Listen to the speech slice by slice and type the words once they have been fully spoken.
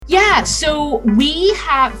Yeah, so we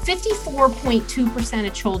have 54.2%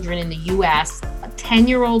 of children in the US,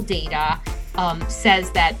 10-year-old data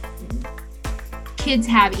says that kids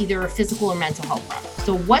have either a physical or mental health problem.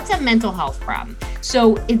 So what's a mental health problem?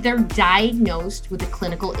 So if they're diagnosed with a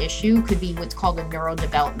clinical issue, could be what's called a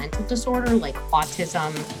neurodevelopmental disorder like autism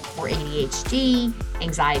or ADHD,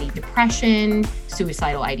 anxiety, depression,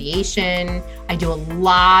 suicidal ideation. I do a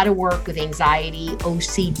lot of work with anxiety,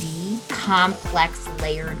 OCD, complex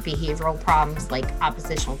layered behavioral problems like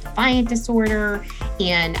oppositional defiant disorder.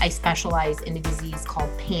 And I specialize in a disease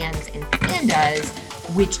called PANS and PANDAS,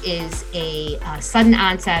 which is a sudden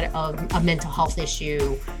onset of a mental health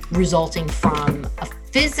issue resulting from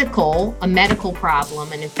a medical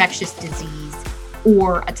problem, an infectious disease,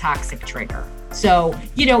 or a toxic trigger. So,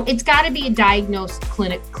 it's got to be a diagnosed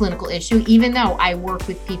clinical issue, even though I work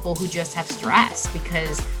with people who just have stress,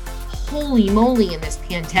 because holy moly, in this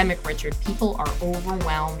pandemic, Richard, people are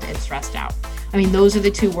overwhelmed and stressed out. I mean, those are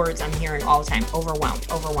the two words I'm hearing all the time: overwhelmed.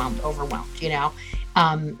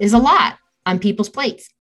 Is a lot on people's plates.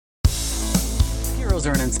 Heroes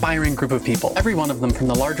are an inspiring group of people. Every one of them, from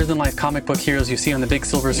the larger-than-life comic book heroes you see on the big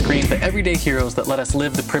silver screen, to everyday heroes that let us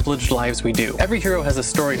live the privileged lives we do. Every hero has a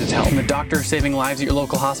story to tell, from the doctor saving lives at your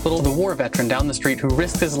local hospital, to the war veteran down the street who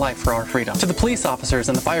risked his life for our freedom, to the police officers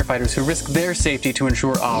and the firefighters who risk their safety to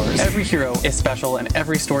ensure ours. Every hero is special and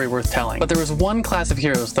every story worth telling. But there is one class of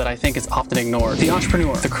heroes that I think is often ignored: the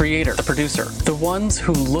entrepreneur, the creator, the producer. The ones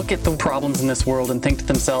who look at the problems in this world and think to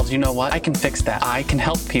themselves, you know what, I can fix that. I can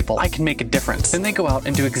help people. I can make a difference. Then they go out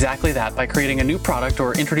and do exactly that by creating a new product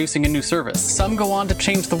or introducing a new service. Some go on to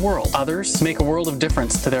change the world. Others make a world of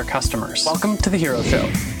difference to their customers. Welcome to The Hero Show.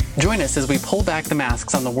 Join us as we pull back the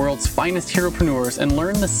masks on the world's finest heropreneurs and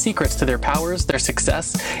learn the secrets to their powers, their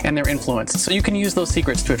success, and their influence, so you can use those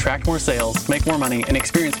secrets to attract more sales, make more money, and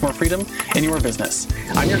experience more freedom in your business.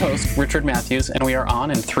 I'm your host, Richard Matthews, and we are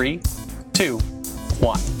on in 3, 2,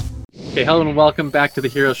 1. Okay, hello and welcome back to The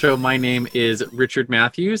Hero Show. My name is Richard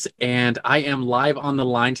Matthews, and I am live on the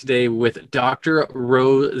line today with Dr.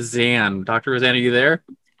 Roseann. Dr. Roseann, are you there?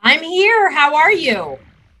 I'm here. How are you?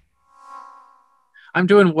 I'm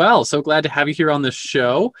doing well. So glad to have you here on the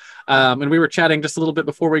show. And we were chatting just a little bit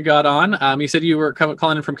before we got on. You said you were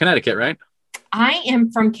calling in from Connecticut, right? I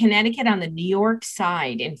am from Connecticut on the New York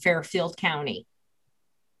side in Fairfield County.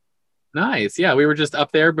 Nice. Yeah, we were just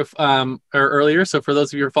up there earlier. So for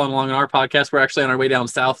those of you who are following along on our podcast, we're actually on our way down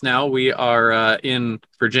south now. We are in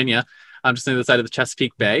Virginia. I'm just on the other side of the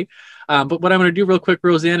Chesapeake Bay. But what I'm going to do real quick,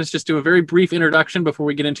 Roseann, is just do a very brief introduction before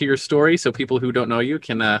we get into your story, so people who don't know you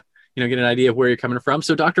can get an idea of where you're coming from.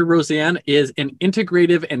 So Dr. Roseann is an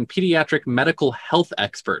integrative and pediatric medical health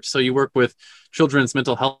expert. So you work with children's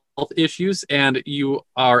mental health issues, and you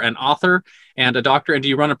are an author and a doctor. And do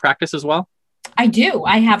you run a practice as well? I do.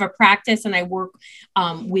 I have a practice and I work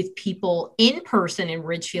with people in person in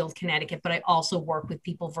Ridgefield, Connecticut, but I also work with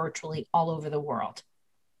people virtually all over the world.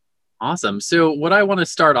 Awesome. So what I want to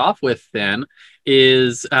start off with then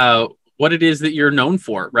is what it is that you're known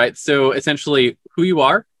for, right? So essentially who you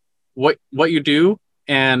are, what you do,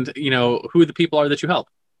 and, who the people are that you help.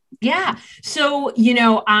 Yeah. So,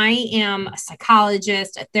 I am a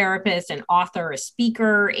psychologist, a therapist, an author, a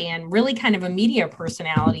speaker, and really kind of a media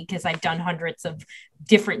personality because I've done hundreds of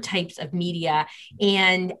different types of media.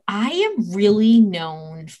 And I am really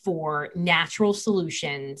known for natural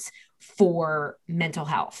solutions for mental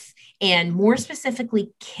health, and more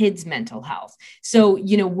specifically, kids' mental health. So,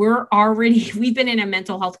 we've been in a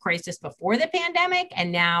mental health crisis before the pandemic,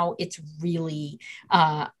 and now it's really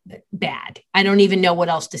bad. I don't even know what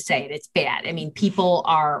else to say. It's bad. I mean, places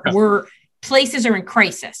are in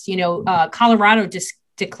crisis. Colorado just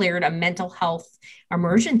declared a mental health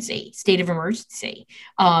state of emergency.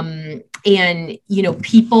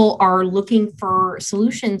 People are looking for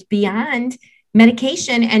solutions beyond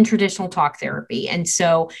medication and traditional talk therapy. And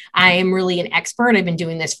so I am really an expert. I've been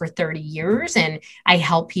doing this for 30 years, and I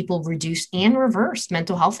help people reduce and reverse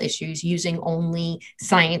mental health issues using only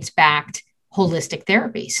science-backed holistic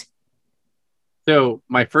therapies. So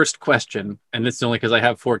my first question, and this is only because I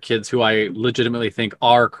have 4 kids who I legitimately think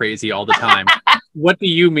are crazy all the time. What do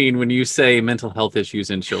you mean when you say mental health issues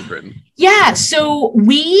in children? Yeah. So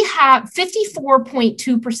we have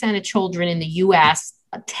 54.2% of children in the US,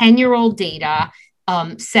 10-year-old data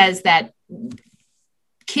says that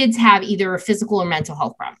kids have either a physical or mental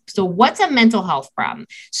health problem. So what's a mental health problem?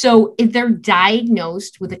 So if they're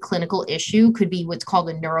diagnosed with a clinical issue, could be what's called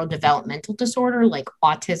a neurodevelopmental disorder like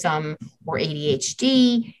autism or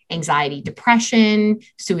ADHD, anxiety, depression,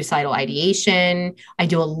 suicidal ideation. I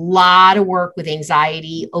do a lot of work with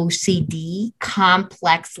anxiety, OCD,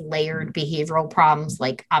 complex layered behavioral problems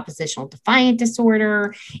like oppositional defiant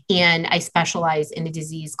disorder. And I specialize in a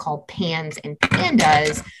disease called PANS and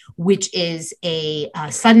PANDAS, which is a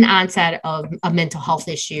sudden onset of a mental health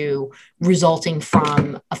issue resulting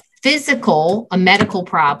from a medical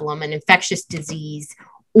problem, an infectious disease,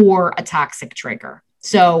 or a toxic trigger.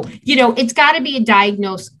 So, it's got to be a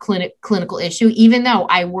diagnosed clinical issue, even though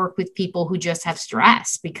I work with people who just have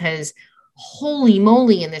stress, because holy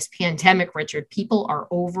moly, in this pandemic, Richard, people are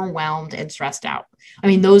overwhelmed and stressed out. I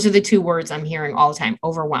mean, those are the two words I'm hearing all the time: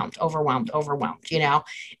 overwhelmed, overwhelmed, overwhelmed,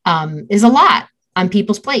 is a lot on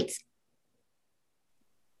people's plates.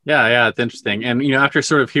 Yeah, it's interesting. And after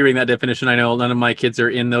sort of hearing that definition, I know none of my kids are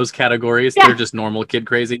in those categories. Yeah. They're just normal kid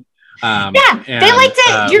crazy. They like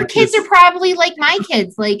to. Your kids are probably like my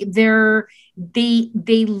kids. Like they're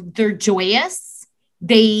joyous.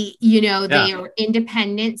 They are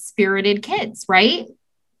independent, spirited kids, right?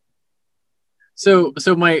 So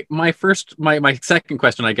my second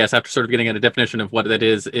question, I guess, after sort of getting at a definition of what that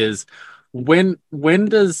is when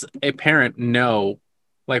does a parent know?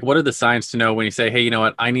 Like, what are the signs to know when you say, hey, you know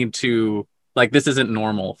what, I need to, like, this isn't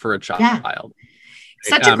normal for a child. Yeah.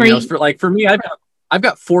 Such a great, for me, I've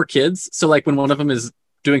got 4 kids. So like when one of them is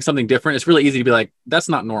doing something different, it's really easy to be like, that's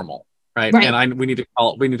not normal. Right. And we need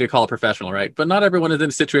to call a professional. Right. But not everyone is in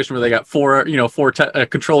a situation where they got 4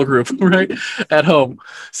 control group right at home.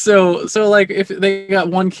 So like if they got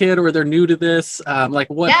one kid or they're new to this,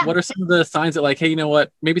 what are some of the signs that like, hey, you know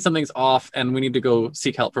what, maybe something's off and we need to go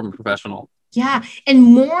seek help from a professional? Yeah. And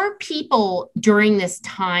more people during this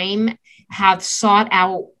time have sought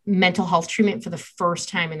out mental health treatment for the first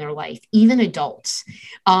time in their life, even adults.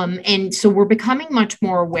 And so we're becoming much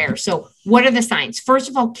more aware. So what are the signs? First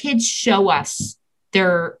of all, kids show us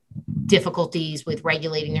their difficulties with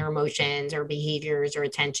regulating their emotions or behaviors or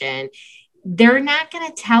attention. They're not going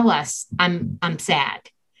to tell us I'm sad.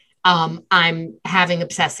 I'm having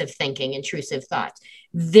obsessive thinking, intrusive thoughts.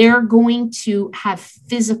 They're going to have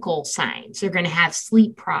physical signs. They're going to have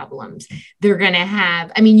sleep problems. They're going to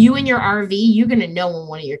have, you in your RV, you're going to know when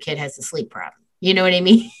one of your kid has a sleep problem. You know what I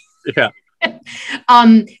mean? Yeah.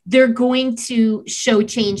 They're going to show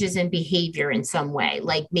changes in behavior in some way.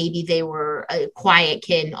 Like maybe they were a quiet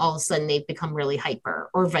kid and all of a sudden they've become really hyper,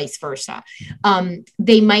 or vice versa.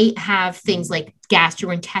 They might have things like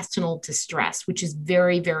gastrointestinal distress, which is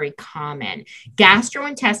very, very common.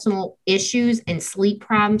 Gastrointestinal issues and sleep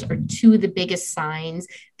problems are 2 of the biggest signs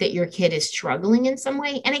that your kid is struggling in some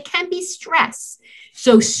way. And it can be stress.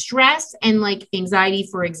 So stress and like anxiety,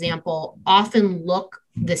 for example, often look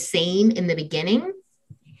the same in the beginning.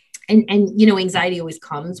 And anxiety always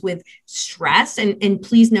comes with stress. And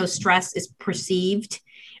please know, stress is perceived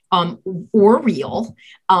or real.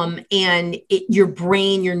 And your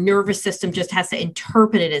brain, your nervous system just has to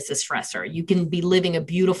interpret it as a stressor. You can be living a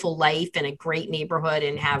beautiful life in a great neighborhood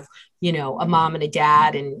and have, a mom and a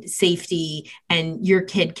dad and safety, and your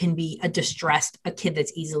kid can be a kid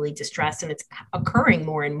that's easily distressed, and it's occurring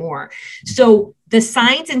more and more. So the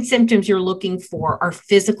signs and symptoms you're looking for are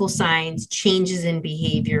physical signs, changes in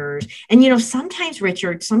behaviors. And, sometimes,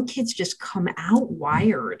 Richard, some kids just come out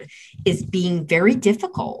wired as being very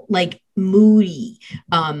difficult, like moody,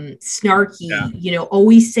 snarky,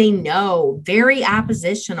 always say no, very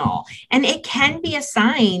oppositional. And it can be a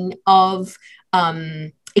sign of,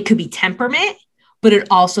 it could be temperament, but it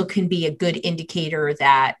also can be a good indicator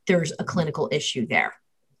that there's a clinical issue there.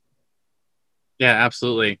 Yeah,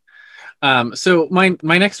 absolutely. So my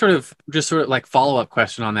next sort of like follow-up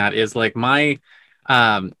question on that is like I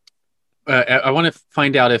want to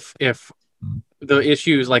find out if the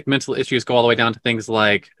issues, like mental issues, go all the way down to things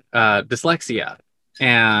like dyslexia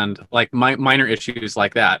and like minor issues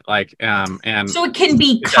like that, and so it can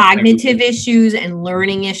be cognitive issues and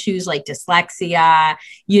learning issues like dyslexia.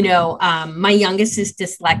 My youngest is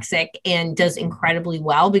dyslexic and does incredibly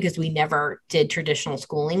well because we never did traditional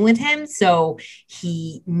schooling with him, so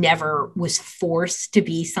he never was forced to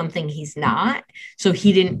be something he's not. So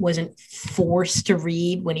he wasn't forced to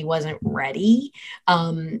read when he wasn't ready,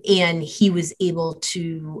 and he was able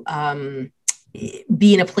to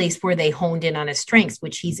be in a place where they honed in on his strengths,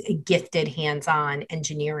 which he's a gifted, hands-on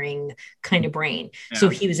engineering kind of brain. Yeah. So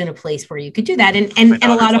he was in a place where you could do that. And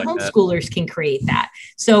a lot of homeschoolers can create that.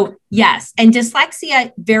 So yes. And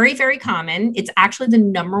dyslexia, very, very common. It's actually the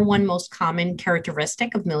number one most common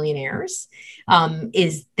characteristic of millionaires,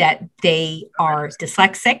 is that they are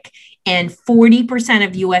dyslexic, and 40%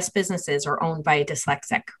 of US businesses are owned by a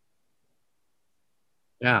dyslexic.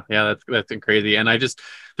 Yeah, that's crazy. And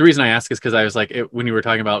the reason I ask is because I was like, when you were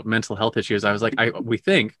talking about mental health issues, I was like, we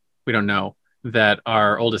don't know that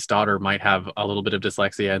our oldest daughter might have a little bit of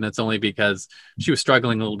dyslexia, and that's only because she was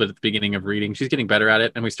struggling a little bit at the beginning of reading. She's getting better at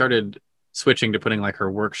it, and we started switching to putting like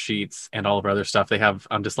her worksheets and all of our other stuff. They have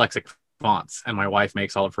dyslexic fonts, and my wife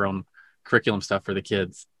makes all of her own curriculum stuff for the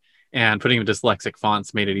kids. And putting dyslexic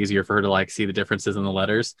fonts made it easier for her to like see the differences in the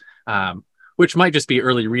letters. Which might just be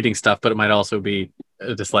early reading stuff, but it might also be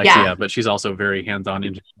dyslexia. Yeah. But she's also very hands-on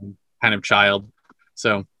kind of child.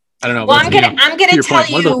 So I don't know. Well, I'm gonna tell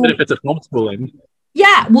you. One of the benefits of homeschooling.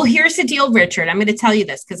 Yeah. Well, here's the deal, Richard. I'm going to tell you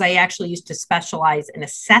this because I actually used to specialize in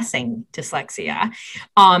assessing dyslexia.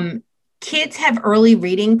 Kids have early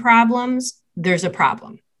reading problems. There's a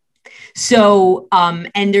problem. So,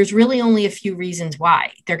 and there's really only a few reasons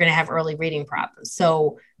why they're going to have early reading problems.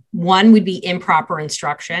 So one would be improper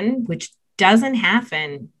instruction, which doesn't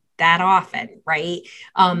happen that often, right?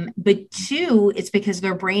 But two, it's because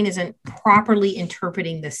their brain isn't properly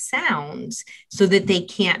interpreting the sounds so that they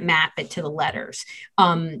can't map it to the letters.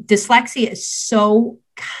 Dyslexia is so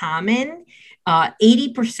common.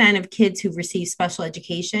 80% of kids who receive special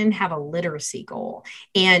education have a literacy goal,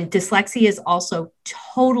 and dyslexia is also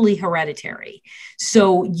totally hereditary.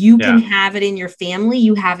 So you can have it in your family.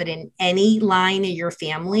 You have it in any line of your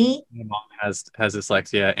family. My mom has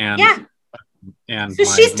dyslexia, and so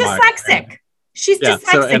she's dyslexic. She's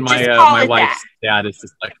dyslexic. So, and my wife's dad is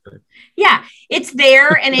dyslexic. Yeah, it's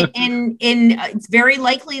there, and it's very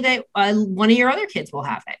likely that one of your other kids will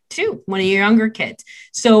have it too, one of your younger kids.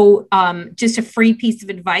 So just a free piece of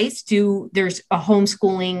advice, there's a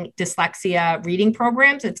homeschooling dyslexia reading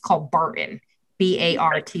programs. It's called Barton,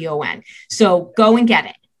 Barton. So go and get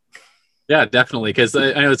it. Yeah, definitely. Because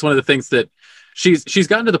I know it's one of the things that she's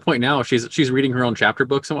gotten to the point now. She's reading her own chapter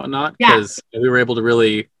books and whatnot, because we were able to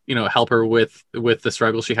really, help her with the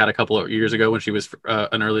struggle she had a couple of years ago when she was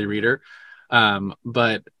an early reader. And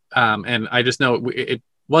I just know it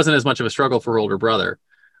wasn't as much of a struggle for her older brother.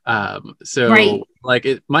 Like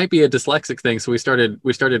it might be a dyslexic thing. So we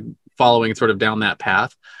started following sort of down that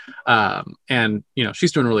path. And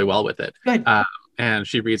she's doing really well with it. Good. And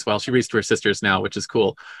she reads well. She reads to her sisters now, which is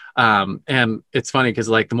cool. And it's funny because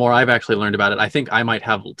like the more I've actually learned about it, I think I might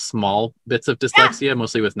have small bits of dyslexia,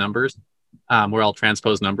 mostly with numbers, where I'll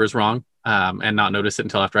transpose numbers wrong, and not notice it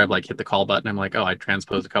until after I've like hit the call button. I'm like, oh, I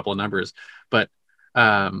transposed a couple of numbers. But it's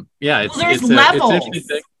levels. It's an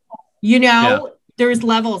interesting thing. There's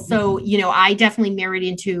levels. So, I definitely married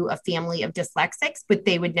into a family of dyslexics, but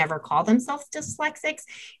they would never call themselves dyslexics.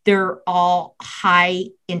 They're all high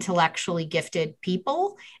intellectually gifted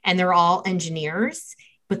people, and they're all engineers,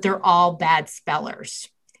 but they're all bad spellers.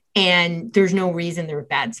 And there's no reason they're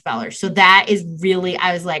bad spellers. So that is really,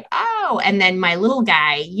 I was like, oh, and then my little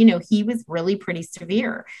guy, he was really pretty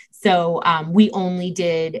severe. So we only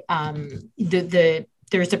did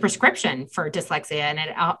there's a prescription for dyslexia, and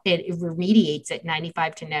it remediates it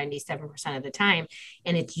 95 to 97% of the time.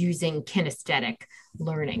 And it's using kinesthetic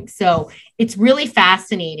learning. So it's really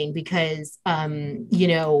fascinating because,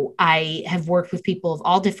 I have worked with people of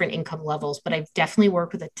all different income levels, but I've definitely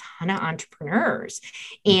worked with a ton of entrepreneurs,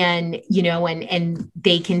 and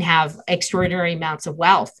they can have extraordinary amounts of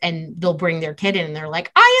wealth, and they'll bring their kid in and they're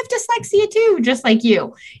like, I have dyslexia too, just like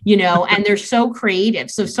you, and they're so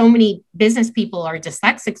creative. So many business people are dyslexics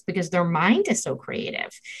because their mind is so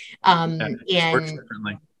creative. And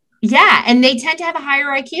they tend to have a higher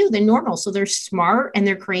IQ than normal. So they're smart and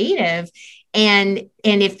they're creative. And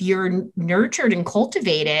if you're nurtured and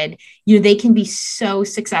cultivated, they can be so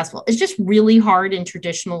successful. It's just really hard in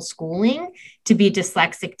traditional schooling to be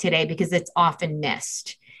dyslexic today because it's often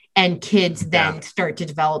missed. And kids then start to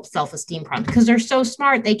develop self-esteem problems because they're so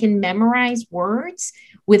smart. They can memorize words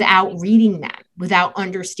without reading them, without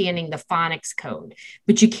understanding the phonics code.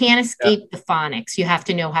 But you can't escape the phonics. You have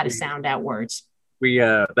to know how to sound out words.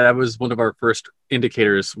 That was one of our first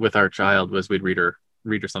indicators with our child was we'd read her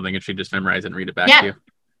something and she'd just memorize it and read it back to you.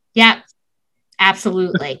 Yeah,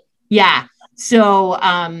 absolutely. Yeah. So,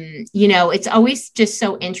 it's always just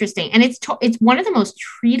so interesting. And it's one of the most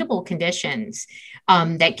treatable conditions.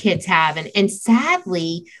 that kids have. And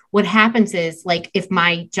sadly, what happens is, like, if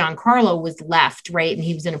my John Carlo was left, right, and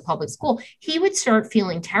he was in a public school, he would start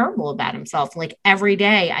feeling terrible about himself. Like every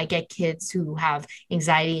day I get kids who have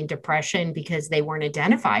anxiety and depression because they weren't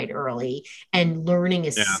identified early, and learning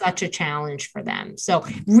is such a challenge for them. So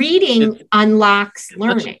reading unlocks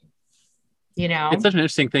learning. It's such an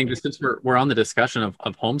interesting thing, just since we're on the discussion of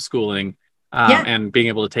homeschooling, and being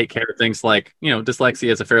able to take care of things like,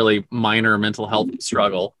 dyslexia is a fairly minor mental health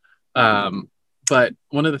struggle. But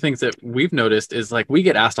one of the things that we've noticed is, like, we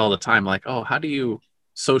get asked all the time, like, oh, how do you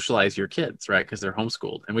socialize your kids, right? Because they're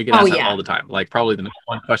homeschooled. And we get asked that all the time. Like, probably the number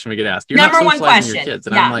one question we get asked. You're number not socializing your kids.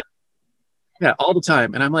 And I'm like, yeah, all the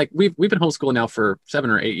time. And I'm like, we've been homeschooling now for 7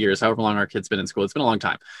 or 8 years, however long our kid's been in school. It's been a long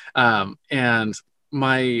time. And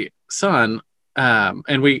my son,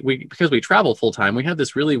 and we because we travel full time, we have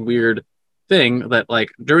this really weird thing that,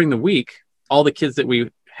 like, during the week, all the kids that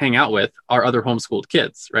we hang out with are other homeschooled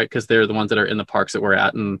kids, right? Because they're the ones that are in the parks that we're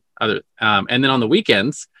at, and other. And then on the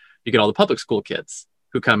weekends, you get all the public school kids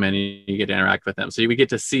who come in, and you get to interact with them. So we get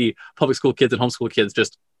to see public school kids and homeschool kids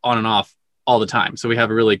just on and off all the time. So we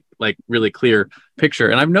have a really clear picture.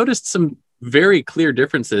 And I've noticed some very clear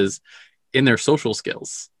differences in their social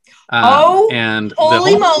skills. And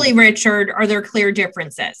holy moly, Richard, are there clear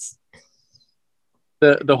differences?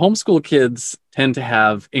 The homeschool kids tend to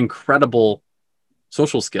have incredible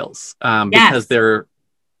social skills, because they're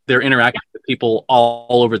interacting with people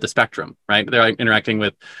all over the spectrum, right? They're interacting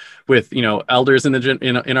with elders in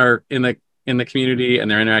the community, and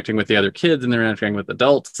they're interacting with the other kids, and they're interacting with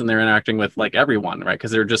adults, and they're interacting with, like, everyone, right? Because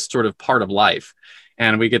they're just sort of part of life.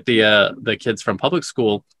 And we get the kids from public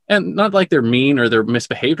school, and not like they're mean or they're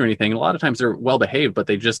misbehaved or anything. A lot of times they're well behaved, but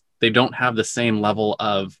they don't have the same level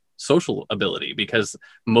of social ability, because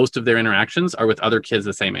most of their interactions are with other kids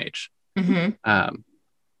the same age. Mm-hmm.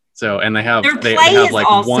 So, and they have like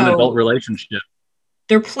also, one adult relationship.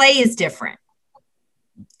 Their play is different,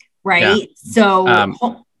 right? Yeah. So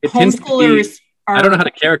homeschoolers are. I don't know how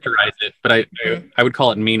to characterize it, but I would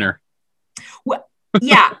call it meaner. Well,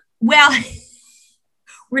 yeah. Well,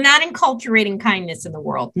 we're not enculturating kindness in the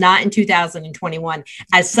world, not in 2021.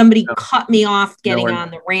 As somebody cut me off getting on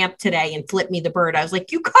the ramp today and flipped me the bird, I was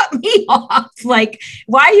like, you cut me off. Like,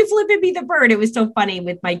 why are you flipping me the bird? It was so funny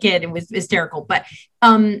with my kid. It was hysterical. But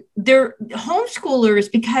they're homeschoolers,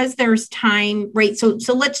 because there's time, right? So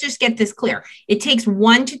let's just get this clear. It takes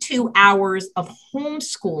 1 to 2 hours of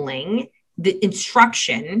homeschooling, the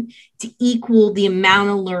instruction, to equal the amount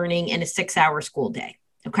of learning in a 6-hour school day.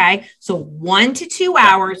 Okay. So 1 to 2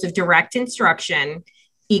 hours of direct instruction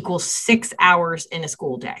equals 6 hours in a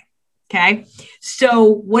school day. Okay. So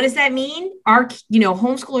what does that mean? Our,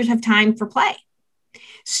 homeschoolers have time for play.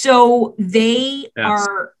 So they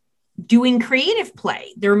are doing creative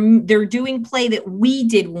play. They're doing play that we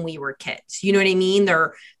did when we were kids. You know what I mean?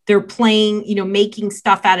 They're playing, making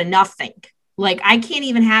stuff out of nothing. Like, I can't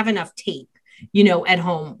even have enough tape, at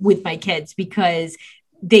home with my kids, because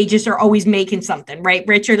they just are always making something, right,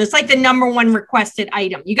 Richard? It's like the number one requested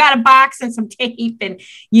item. You got a box and some tape, and,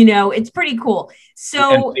 it's pretty cool.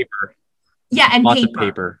 So, and paper. Yeah. And lots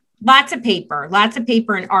paper. Lots of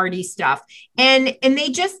paper and arty stuff. And they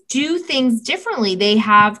just do things differently. They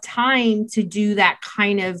have time to do that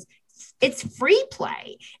kind of, it's free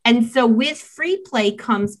play. And so with free play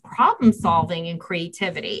comes problem solving and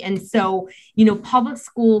creativity. And so, public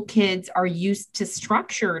school kids are used to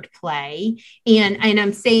structured play. And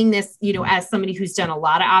I'm saying this, as somebody who's done a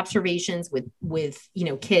lot of observations with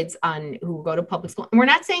kids who go to public school. And we're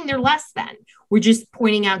not saying they're less than, we're just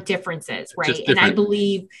pointing out differences, right? And I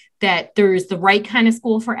believe that there's the right kind of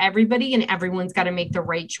school for everybody, and everyone's got to make the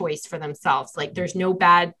right choice for themselves. Like, there's no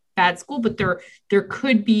bad school, but there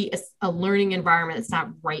could be a learning environment that's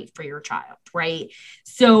not right for your child, right?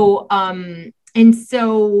 So and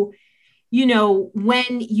so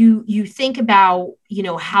when you think about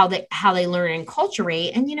how they learn and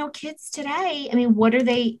enculturate, and kids today, I mean, what are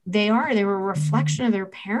they were a reflection of their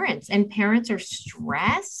parents, and parents are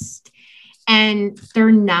stressed and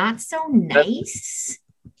they're not so nice.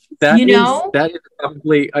 That is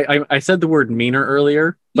probably, I said the word meaner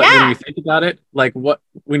earlier, but when you think about it, like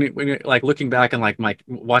when you like looking back and like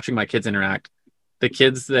watching my kids interact, the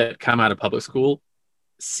kids that come out of public school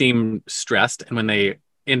seem stressed. And when they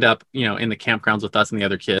end up, in the campgrounds with us and the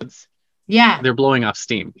other kids, they're blowing off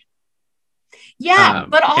steam. Yeah.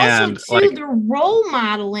 But also too, the role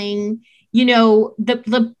modeling,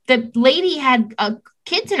 the lady had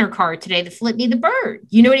kids in her car today that flipped me the bird.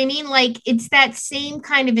 You know what I mean? Like, it's that same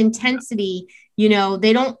kind of intensity.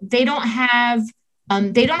 They don't have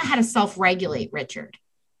how to self-regulate, Richard.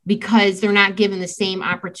 because they're not given the same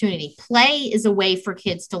opportunity. Play is a way for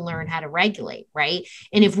kids to learn how to regulate, right?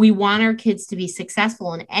 And if we want our kids to be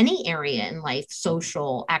successful in any area in life,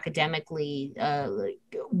 social, academically,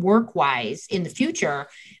 work-wise in the future,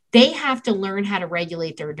 they have to learn how to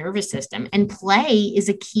regulate their nervous system. And play is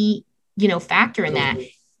a key, factor in that.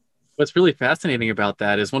 What's really fascinating about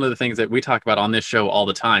that is one of the things that we talk about on this show all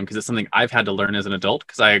the time, because it's something I've had to learn as an adult,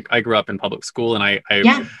 because I grew up in public school, and I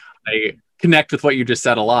connect with what you just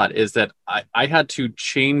said a lot, is that I had to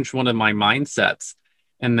change one of my mindsets,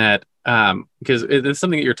 and that because it's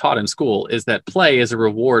something that you're taught in school, is that play is a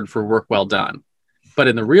reward for work well done. But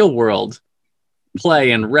in the real world,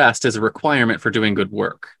 play and rest is a requirement for doing good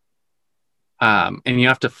work. And you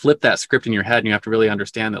have to flip that script in your head, and you have to really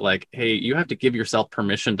understand that, like, hey, you have to give yourself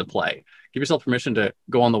permission to play. Give yourself permission to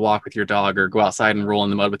go on the walk with your dog, or go outside and roll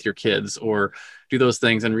in the mud with your kids, or do those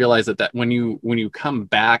things, and realize that when you come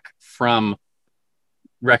back from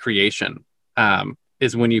recreation,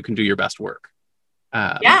 is when you can do your best work.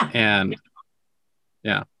 And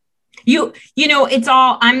yeah. It's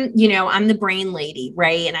all, I'm the brain lady,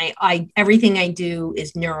 right? And I everything I do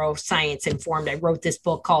is neuroscience informed. I wrote this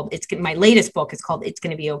book called, my latest book is called It's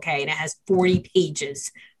Gonna Be Okay. And it has 40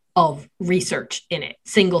 pages of research in it,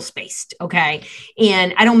 single spaced. Okay.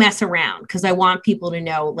 And I don't mess around, because I want people to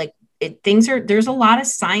know, like, there's a lot of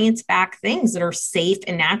science-backed things that are safe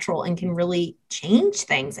and natural and can really change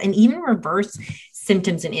things and even reverse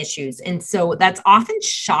symptoms and issues. And so that's often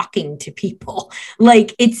shocking to people.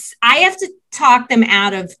 Like, I have to talk them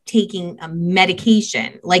out of taking a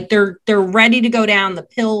medication. Like, they're ready to go down the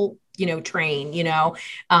pill, train,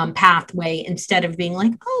 pathway, instead of being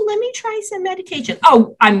like, oh, let me try some medication.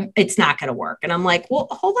 Oh, it's not going to work. And I'm like, well,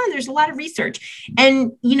 hold on. There's a lot of research.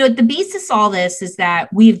 And, the basis of all this is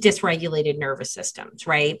that we've dysregulated nervous systems,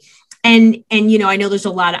 right? And, I know there's a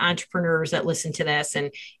lot of entrepreneurs that listen to this,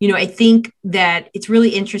 and, I think that it's really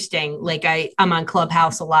interesting. Like, I'm on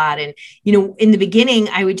Clubhouse a lot, and, in the beginning,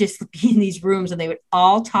 I would just be in these rooms, and they would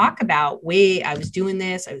all talk about, wait, I was doing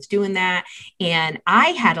this, I was doing that. And I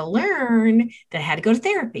had to learn that I had to go to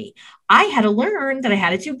therapy. I had to learn that I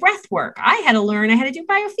had to do breath work. I had to learn I had to do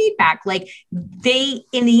biofeedback. Like,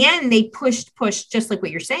 in the end, they pushed, just like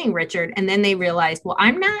what you're saying, Richard. And then they realized, well,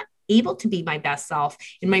 I'm not able to be my best self,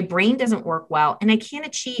 and my brain doesn't work well, and I can't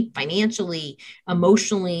achieve financially,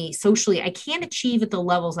 emotionally, socially. I can't achieve at the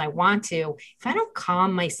levels I want to if I don't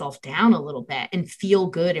calm myself down a little bit and feel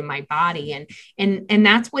good in my body. And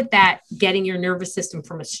that's what that getting your nervous system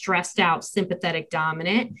from a stressed out sympathetic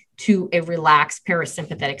dominant to a relaxed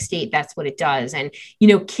parasympathetic state. That's what it does. And,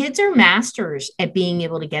 kids are masters at being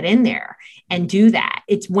able to get in there and do that.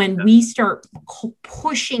 It's when we start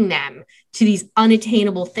pushing them to these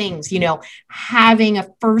unattainable things, having a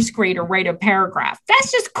first grader write a paragraph.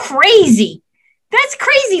 That's just crazy. That's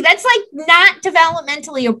crazy. That's like not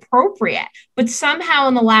developmentally appropriate, but somehow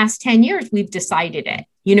in the last 10 years, we've decided it.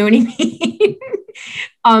 You know what I mean?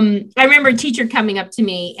 I remember a teacher coming up to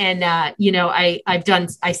me, and, I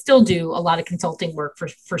still do a lot of consulting work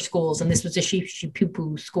for schools. And this was a sheep poo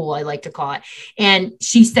poo school, I like to call it. And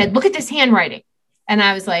she said, look at this handwriting. And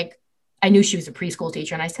I was like, I knew she was a preschool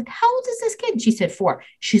teacher. And I said, how old is this kid? She said 4.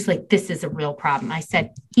 She's like, this is a real problem. I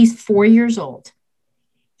said, he's 4 years old.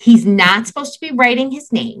 He's not supposed to be writing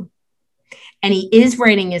his name. And he is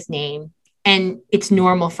writing his name. And it's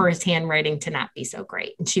normal for his handwriting to not be so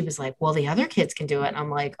great. And she was like, well, the other kids can do it. And I'm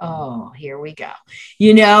like, oh, here we go.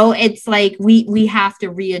 It's like we have to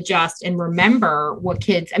readjust and remember what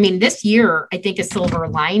kids, this year, I think a silver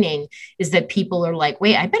lining is that people are like,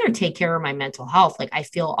 wait, I better take care of my mental health. Like, I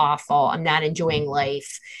feel awful. I'm not enjoying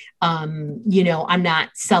life. I'm not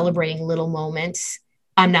celebrating little moments.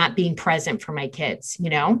 I'm not being present for my kids,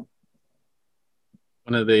 One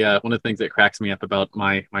of the things that cracks me up about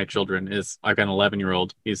my children is I've got an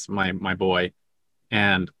 11-year-old. He's my boy,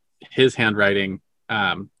 and his handwriting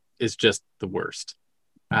is just the worst.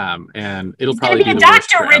 And it'll probably be the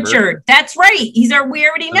worst forever. Richard. That's right. We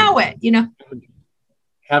already know it. He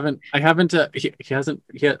hasn't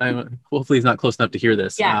yet. Hopefully he's not close enough to hear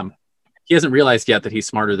this. Yeah. He hasn't realized yet that he's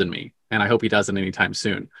smarter than me, and I hope he doesn't anytime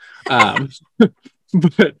soon.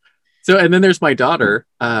 But so, and then there's my daughter,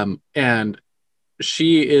 and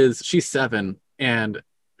she's 7, and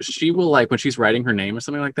she will, like, when she's writing her name or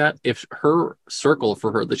something like that, if her circle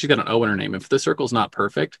for her, that she's got an O in her name, if the circle's not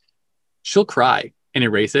perfect, she'll cry and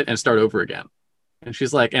erase it and start over again. And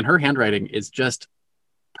she's like, and her handwriting is just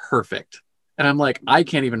perfect. And I'm like, I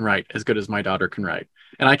can't even write as good as my daughter can write.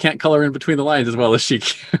 And I can't color in between the lines as well as she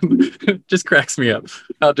can. It just cracks me up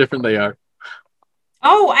how different they are.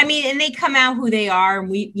 Oh, I mean, and they come out who they are. And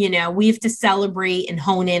we have to celebrate and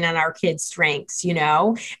hone in on our kids' strengths.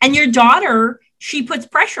 And your daughter, she puts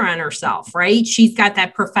pressure on herself, right? She's got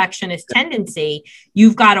that perfectionist tendency.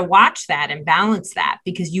 You've got to watch that and balance that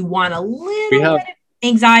because you want a We little have bit of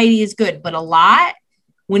anxiety is good, but a lot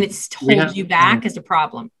when it's we holds have you back is a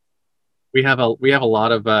problem. we have a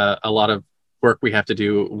lot of work we have to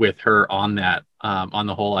do with her on that, on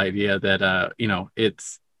the whole idea that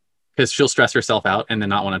it's because she'll stress herself out and then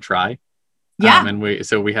not want to try. Yeah. And we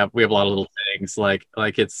have a lot of little things like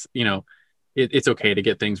it's it's okay to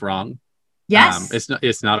get things wrong. Yes.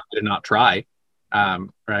 It's not okay to not try.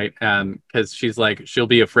 Right. And because she'll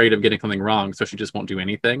be afraid of getting something wrong, so she just won't do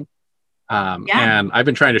anything. Yeah. And I've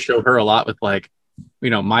been trying to show her a lot with my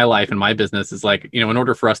life and my business is in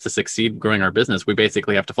order for us to succeed growing our business, we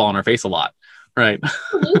basically have to fall on our face a lot. Right.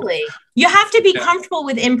 Absolutely. You have to be Yeah. comfortable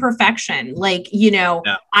with imperfection. Yeah.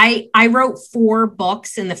 I wrote 4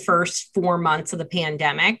 books in the first 4 months of the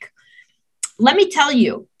pandemic. Let me tell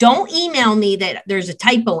you, don't email me that there's a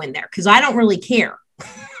typo in there because I don't really care.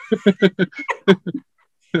 Because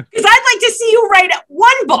I'd like to see you write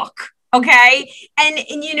 1 book. Okay. And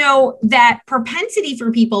that propensity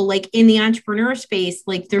for people like in the entrepreneur space,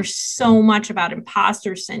 like there's so much about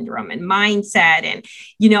imposter syndrome and mindset. And,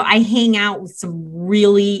 I hang out with some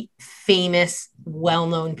really famous,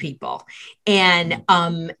 well-known people.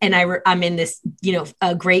 I'm in this,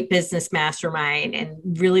 a great business mastermind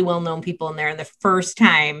and really well-known people in there. And the first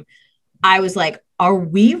time I was like, are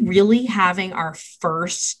we really having our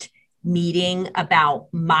first meeting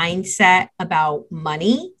about mindset, about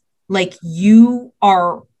money? Like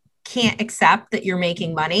can't accept that you're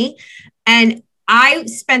making money. And I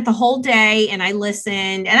spent the whole day and I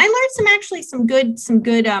listened and I learned some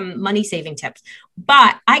good money saving tips.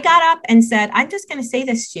 But I got up and said, I'm just going to say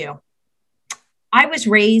this to you. I was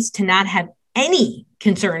raised to not have any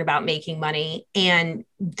concern about making money, and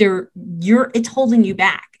it's holding you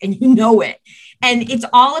back, and you know it. And it's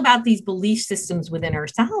all about these belief systems within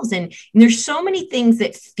ourselves. And there's so many things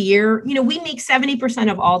that fear, we make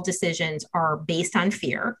 70% of all decisions are based on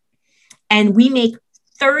fear, and we make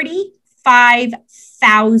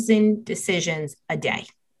 35,000 decisions a day.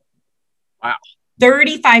 Wow.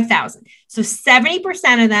 35,000. So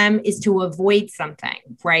 70% of them is to avoid something,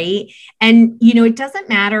 right? And, it doesn't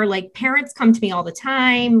matter. Like parents come to me all the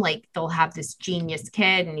time. Like they'll have this genius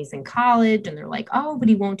kid and he's in college and they're like, oh, but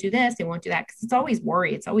he won't do this. He won't do that. Cause it's always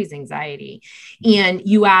worry. It's always anxiety. And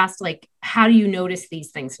you ask like, how do you notice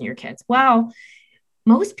these things in your kids? Well,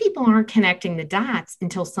 most people aren't connecting the dots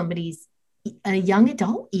until somebody's a young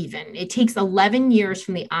adult. Even it takes 11 years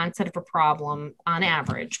from the onset of a problem on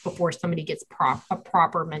average before somebody gets a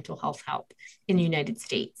proper mental health help in the United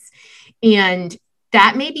States. And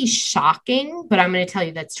that may be shocking, but I'm going to tell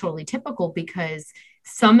you that's totally typical because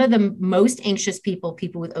some of the most anxious people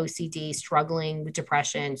with OCD, struggling with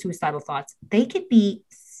depression, suicidal thoughts, they could be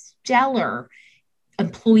stellar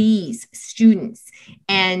employees, students,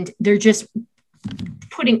 and they're just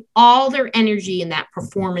putting all their energy in that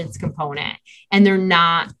performance component, and they're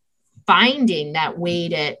not finding that way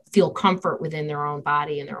to feel comfort within their own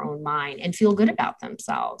body and their own mind and feel good about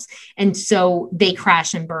themselves. And so they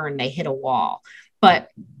crash and burn, they hit a wall. But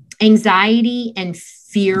anxiety and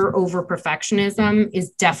fear over perfectionism is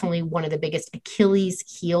definitely one of the biggest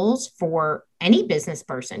Achilles heels for any business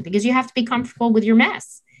person, because you have to be comfortable with your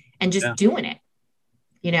mess and just doing it,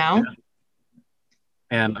 Yeah.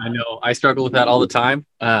 And I know I struggle with that all the time,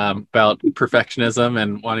 about perfectionism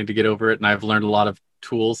and wanting to get over it. And I've learned a lot of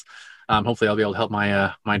tools. Hopefully I'll be able to help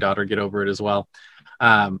my daughter get over it as well.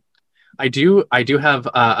 I do have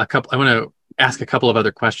a couple, I want to ask a couple of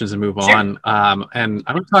other questions and move on. And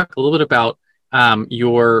I want to talk a little bit about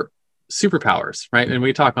your superpowers, right? And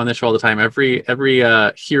we talk on this show all the time. Every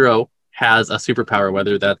hero has a superpower,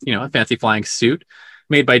 whether that's, a fancy flying suit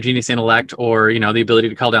made by genius intellect, or the ability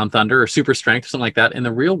to call down thunder, or super strength, or something like that. In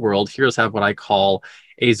the real world, heroes have what I call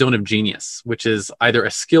a zone of genius, which is either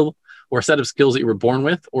a skill or a set of skills that you were born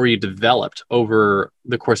with or you developed over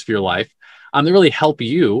the course of your life, that really help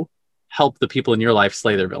the people in your life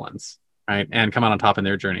slay their villains, right, and come out on top in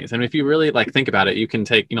their journeys. And if you really think about it, you can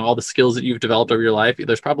take all the skills that you've developed over your life.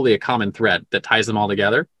 There's probably a common thread that ties them all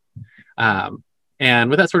together.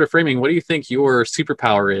 And with that sort of framing, what do you think your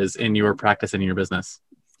superpower is in your practice and in your business?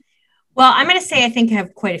 Well, I'm going to say I think I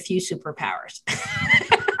have quite a few superpowers.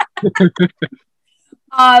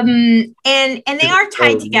 And they are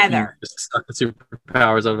tied together. Just suck the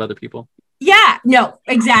superpowers out of other people. Yeah, no,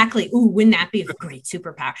 exactly. Ooh, wouldn't that be a great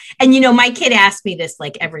superpower? And my kid asks me this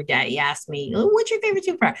like every day. He asks me, "Oh, what's your favorite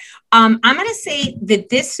superpower?" I'm gonna say that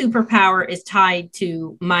this superpower is tied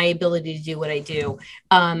to my ability to do what I do.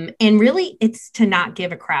 And really it's to not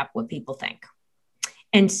give a crap what people think.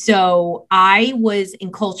 And so I was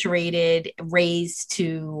enculturated, raised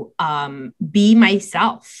to be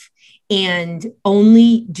myself and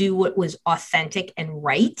only do what was authentic and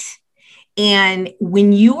right. And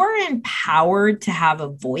when you are empowered to have a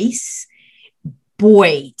voice,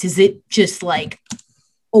 boy, does it just like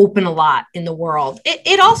open a lot in the world.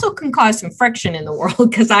 It also can cause some friction in the world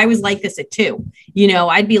because I was like this at 2.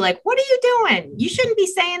 I'd be like, what are you doing? You shouldn't be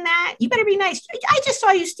saying that. You better be nice. I just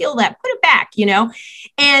saw you steal that. Put it back.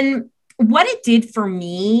 And what it did for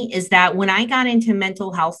me is that when I got into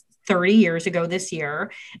mental health 30 years ago this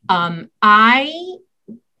year, it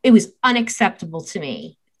was unacceptable to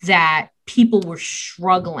me that people were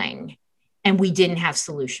struggling and we didn't have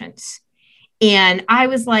solutions. And I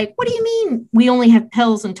was like, what do you mean we only have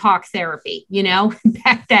pills and talk therapy?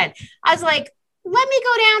 Back then, I was like, let me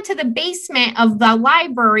go down to the basement of the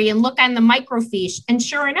library and look on the microfiche. And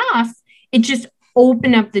sure enough, it just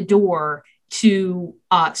opened up the door to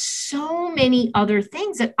so many other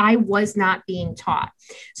things that I was not being taught.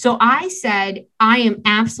 So I said, I am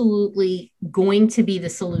absolutely going to be the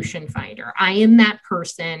solution finder. I am that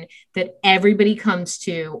person that everybody comes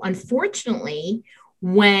to. Unfortunately,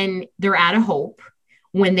 when they're out of hope,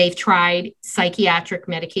 when they've tried psychiatric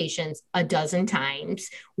medications a dozen times,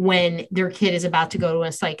 when their kid is about to go to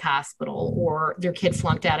a psych hospital or their kid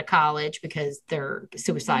flunked out of college because they're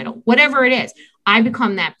suicidal, whatever it is, I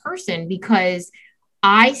become that person because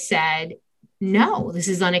I said, no, this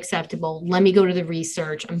is unacceptable. Let me go to the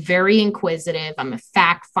research. I'm very inquisitive. I'm a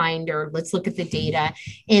fact finder. Let's look at the data.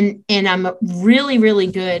 And I'm really, really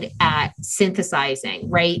good at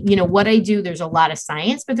synthesizing, right? What I do, there's a lot of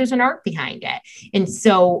science, but there's an art behind it. And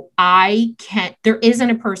so there isn't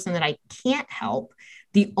a person that I can't help.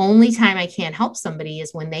 The only time I can't help somebody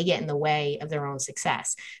is when they get in the way of their own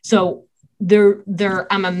success. So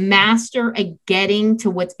I'm a master at getting to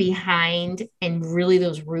what's behind and really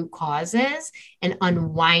those root causes and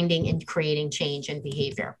unwinding and creating change in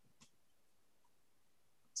behavior.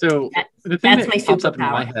 So the thing that pops up in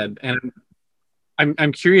my head, and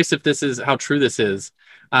I'm curious if this is how true this is.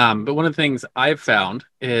 But one of the things I've found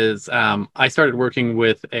is I started working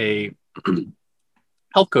with a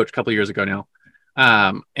health coach a couple of years ago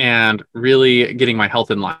now, and really getting my health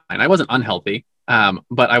in line. I wasn't unhealthy.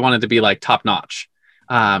 But I wanted to be like top notch,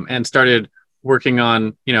 and started working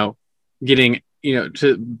on, getting,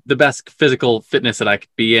 to the best physical fitness that I could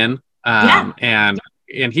be in. And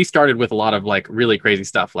he started with a lot of like really crazy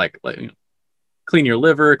stuff, like clean your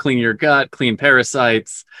liver, clean your gut, clean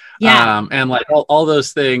parasites, and like all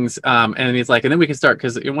those things. And he's like, and then we can start,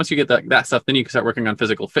 because once you get that stuff, then you can start working on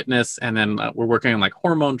physical fitness. And then we're working on like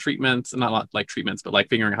hormone treatments, and not like treatments, but like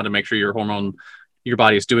figuring out how to make sure your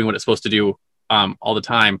body is doing what it's supposed to do all the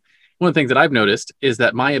time. One of the things that I've noticed is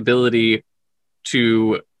that my ability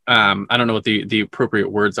to, I don't know what the appropriate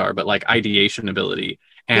words are, but like ideation ability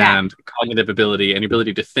and cognitive ability and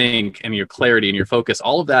ability to think and your clarity and your focus,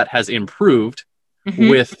 all of that has improved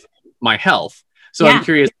with my health. So I'm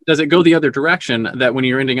curious, does it go the other direction, that when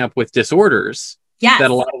you're ending up with disorders, that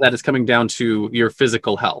a lot of that is coming down to your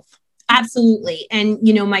physical health? Absolutely. And,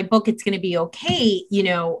 my book, It's Going to Be Okay,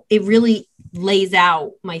 it really lays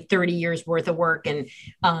out my 30 years worth of work. And,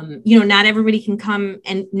 not everybody can come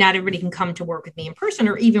to work with me in person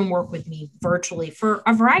or even work with me virtually for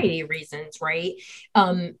a variety of reasons. Right.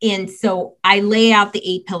 And so I lay out the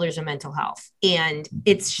 8 pillars of mental health, and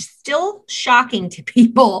it's still shocking to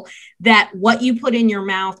people that what you put in your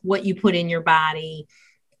mouth, what you put in your body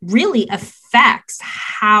really affects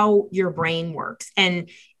how your brain works. And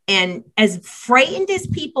as frightened as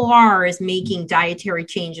people are as making dietary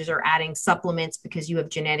changes or adding supplements because you have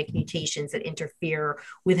genetic mutations that interfere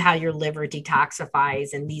with how your liver detoxifies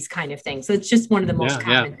and these kind of things. So it's just one of the most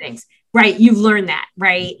common things, right? You've learned that,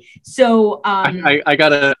 right? So I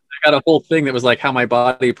got a whole thing that was like how my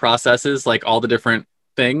body processes like all the different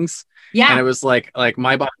things. Yeah. And it was like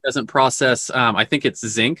my body doesn't process, I think it's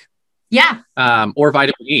zinc. Yeah. Or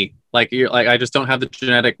vitamin E. I just don't have the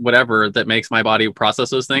genetic whatever that makes my body process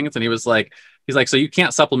those things. And he's like, so you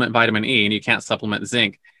can't supplement vitamin E and you can't supplement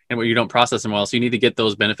zinc, and you don't process them well. So you need to get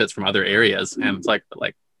those benefits from other areas. And it's like,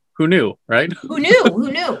 who knew, right? Who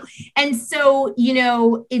knew? And so,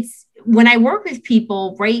 it's when I work with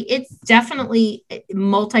people, right, it's definitely a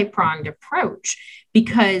multi-pronged approach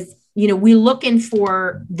because, we're looking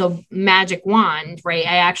for the magic wand, right?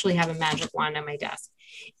 I actually have a magic wand on my desk.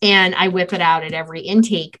 And I whip it out at every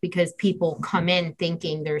intake because people come in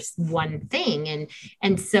thinking there's one thing.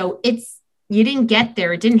 And so you didn't get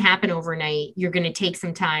there. It didn't happen overnight. You're going to take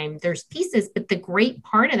some time. There's pieces, but the great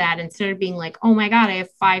part of that, instead of being like, oh my God, I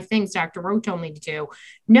have 5 things Dr. Rowe told me to do.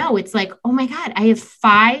 No, it's like, oh my God, I have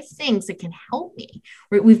 5 things that can help me.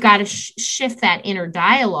 We've got to shift that inner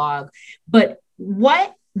dialogue. But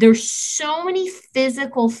there's so many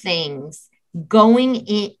physical things going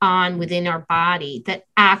on within our body that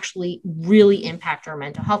actually really impact our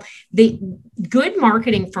mental health. Good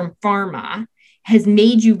marketing from pharma has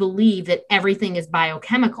made you believe that everything is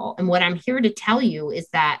biochemical. And what I'm here to tell you is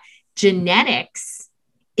that genetics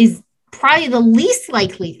is probably the least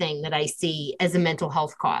likely thing that I see as a mental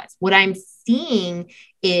health cause. What I'm seeing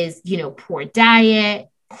is, poor diet,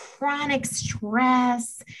 chronic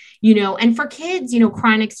stress, and for kids,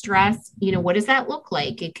 chronic stress, what does that look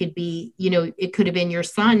like? It could be, it could have been your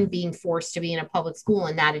son being forced to be in a public school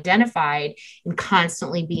and not identified and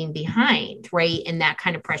constantly being behind, right? And that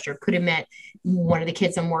kind of pressure could have meant one of the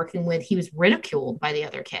kids I'm working with, he was ridiculed by the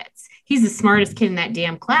other kids. He's the smartest kid in that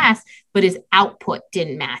damn class, but his output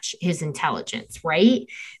didn't match his intelligence, right?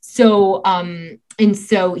 So, and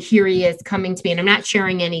so here he is coming to me, and I'm not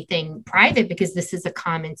sharing anything private because this is a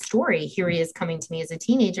common story. Here he is coming to me as a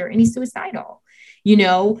teenager, and he's suicidal,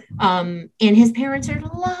 and his parents are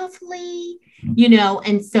lovely,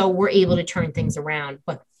 and so we're able to turn things around.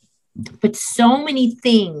 But so many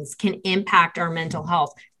things can impact our mental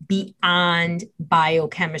health beyond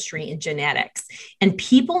biochemistry and genetics. And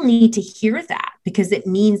people need to hear that because it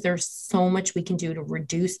means there's so much we can do to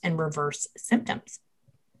reduce and reverse symptoms.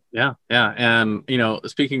 Yeah. Yeah. And,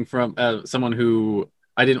 speaking from someone who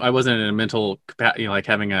I wasn't in a mental capacity, like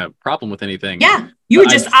having a problem with anything. Yeah. You were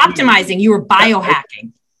just optimizing. You were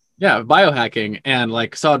biohacking. Yeah. Biohacking, and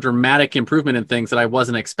like saw dramatic improvement in things that I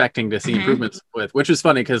wasn't expecting to see improvements with, which was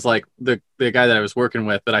funny. Cause like the guy that I was working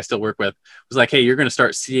with, that I still work with, was like, hey, you're going to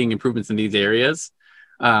start seeing improvements in these areas.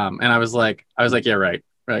 And I was like, yeah, right.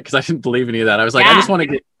 Right. Cause I didn't believe any of that. I was like, I just want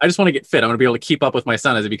to get fit. I want to be able to keep up with my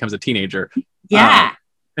son as he becomes a teenager. Yeah.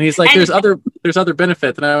 And he's like, there's other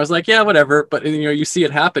benefits. And I was like, yeah, whatever. But you see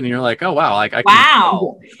it happen and you're like, oh, wow. Like I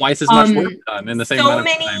can get twice as much work done in the same amount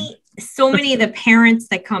of time. So many of the parents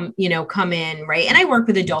that come in, right. And I work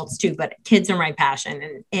with adults too, but kids are my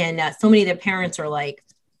passion. And so many of the parents are like,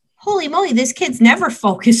 holy moly, this kid's never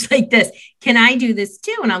focused like this. Can I do this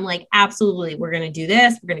too? And I'm like, absolutely. We're going to do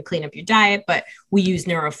this. We're going to clean up your diet, but we use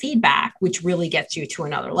neurofeedback, which really gets you to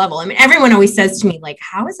another level. I mean, everyone always says to me, like,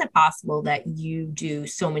 how is it possible that you do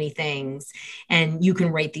so many things and you can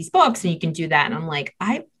write these books and you can do that? And I'm like,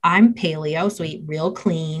 I'm paleo, so I eat real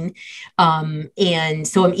clean. And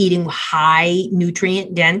so I'm eating high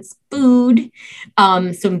nutrient dense food.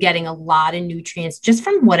 So I'm getting a lot of nutrients just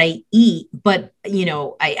from what I eat, but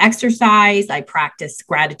I exercise, I practice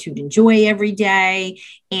gratitude and joy every day.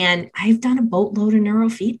 And I've done a boatload of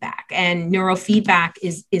neurofeedback, and neurofeedback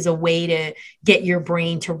is a way to get your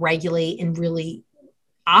brain to regulate and really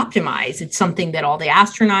optimize. It's something that all the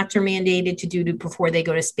astronauts are mandated to do before they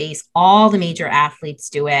go to space. All the major athletes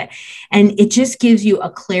do it. And it just gives you a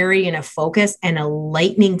clarity and a focus and a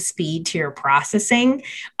lightning speed to your processing.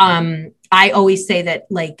 I always say that,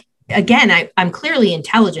 like, again, I'm clearly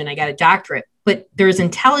intelligent. I got a doctorate, but there's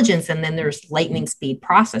intelligence and then there's lightning speed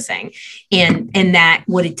processing. And that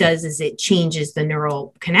what it does is it changes the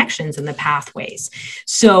neural connections and the pathways.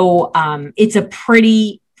 So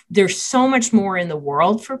there's so much more in the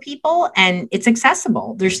world for people, and it's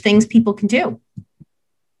accessible. There's things people can do.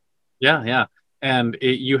 Yeah. Yeah. And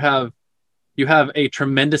you have a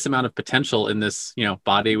tremendous amount of potential in this,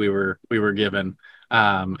 body we were given.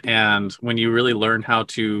 And when you really learn how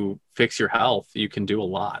to fix your health, you can do a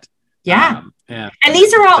lot. Yeah. And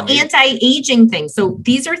these are all anti-aging things. So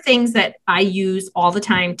these are things that I use all the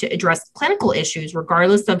time to address clinical issues,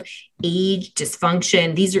 regardless of age,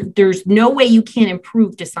 dysfunction. There's no way you can't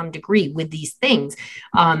improve to some degree with these things.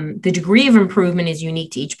 The degree of improvement is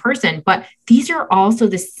unique to each person, but these are also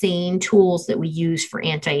the same tools that we use for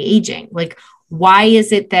anti-aging. Like, why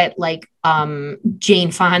is it that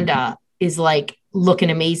Jane Fonda is like looking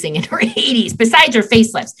amazing in her 80s, besides her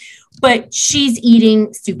facelifts? But she's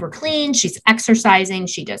eating super clean. She's exercising.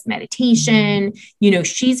 She does meditation.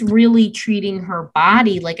 She's really treating her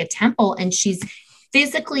body like a temple, and she's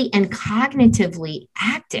physically and cognitively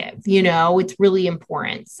active. It's really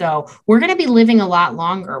important. So we're going to be living a lot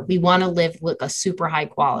longer. We want to live with a super high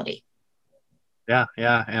quality. Yeah.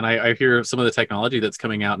 Yeah. And I hear some of the technology that's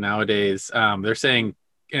coming out nowadays. They're saying,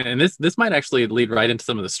 and this might actually lead right into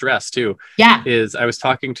some of the stress too. Yeah. I was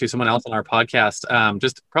talking to someone else on our podcast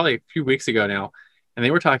just probably a few weeks ago now, and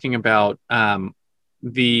they were talking about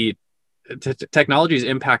the technology's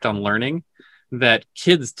impact on learning, that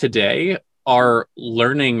kids today are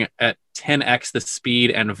learning at 10x the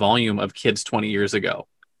speed and volume of kids 20 years ago.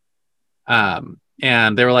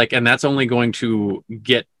 And they were like, and that's only going to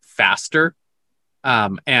get faster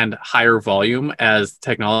and higher volume as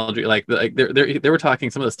technology, they were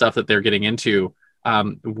talking some of the stuff that they're getting into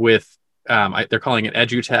with they're calling it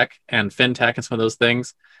edutech and fintech and some of those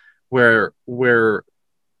things where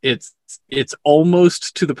it's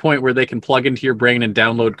almost to the point where they can plug into your brain and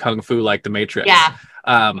download kung fu like the Matrix. Yeah.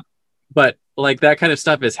 But like that kind of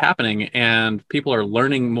stuff is happening, and people are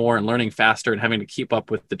learning more and learning faster and having to keep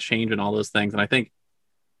up with the change and all those things. And I think,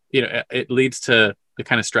 it leads to the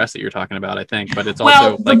kind of stress that you're talking about, I think, but it's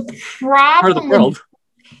also like part of the world.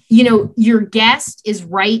 Your guest is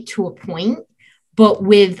right to a point, but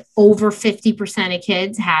with over 50% of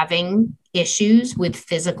kids having issues with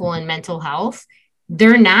physical and mental health,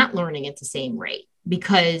 they're not learning at the same rate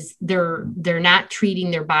because they're not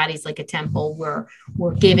treating their bodies like a temple.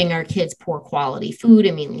 We're giving our kids poor quality food.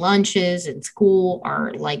 I mean, lunches in school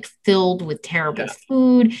are like filled with terrible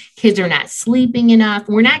food. Kids are not sleeping enough.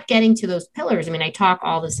 We're not getting to those pillars. I mean, I talk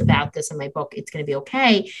all this about this in my book, It's Going to Be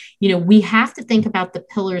Okay. We have to think about the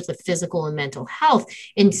pillars of physical and mental health.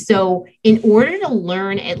 And so in order to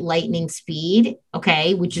learn at lightning speed,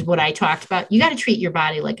 okay, which is what I talked about, you got to treat your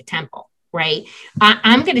body like a temple. Right.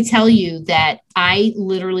 I'm going to tell you that I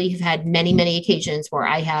literally have had many, many occasions where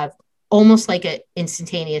I have almost like an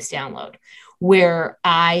instantaneous download where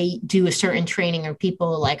I do a certain training and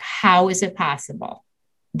people are like, how is it possible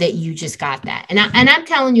that you just got that? And I'm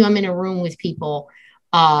telling you, I'm in a room with people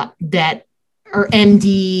that are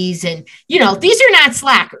MDs and, these are not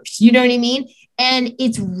slackers. You know what I mean? And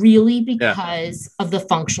it's really because of the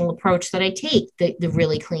functional approach that I take, the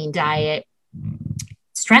really clean diet,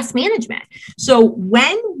 stress management. So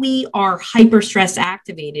when we are hyper stress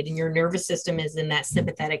activated and your nervous system is in that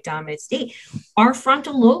sympathetic dominant state, our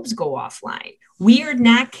frontal lobes go offline. We are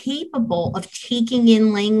not capable of taking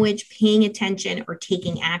in language, paying attention, or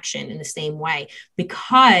taking action in the same way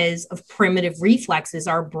because of primitive reflexes.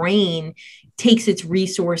 Our brain takes its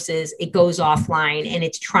resources, it goes offline, and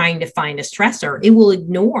it's trying to find a stressor. It will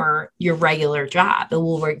ignore your regular job. It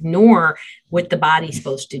will ignore what the body's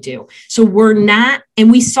supposed to do. So we're not,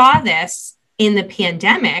 and we saw this in the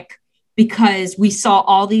pandemic because we saw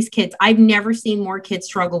all these kids. I've never seen more kids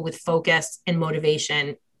struggle with focus and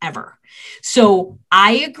motivation ever. So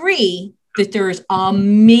I agree that there's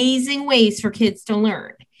amazing ways for kids to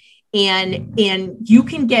learn. And you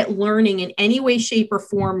can get learning in any way, shape, or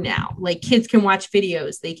form now. Like kids can watch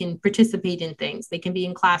videos, they can participate in things, they can be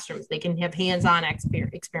in classrooms, they can have hands-on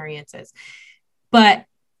experiences. But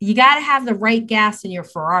you got to have the right gas in your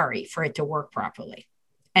Ferrari for it to work properly.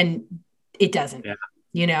 And it doesn't,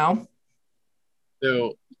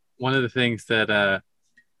 So one of the things that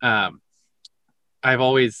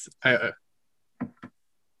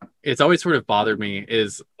it's always sort of bothered me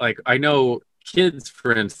is like, I know kids,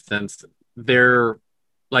 for instance, they're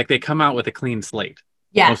like, they come out with a clean slate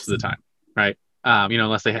most of the time, right?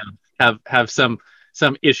 Unless they have some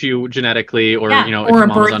issue genetically or, or a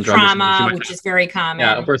birth trauma, which is very common.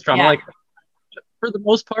 Yeah, a birth trauma. Like for the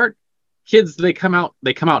most part, kids, they come out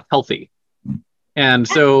healthy. And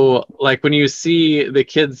so like when you see the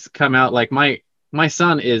kids come out, like my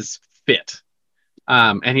son is fit.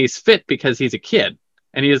 And he's fit because he's a kid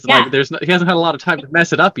and he is like, he hasn't had a lot of time to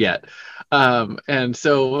mess it up yet. And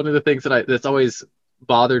so one of the things that's always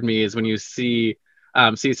bothered me is when you see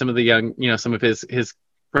some of the young, some of his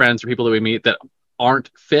friends or people that we meet that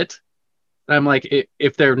aren't fit. And I'm like,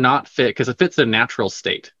 if they're not fit, because it fits their natural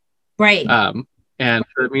state. Right. And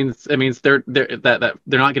it means they're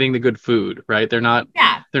not getting the good food, right? They're not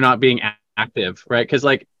being active, right? Because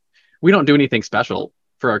like we don't do anything special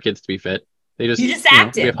for our kids to be fit. You're just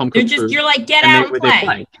active. We have home cooked food, you're like, get out and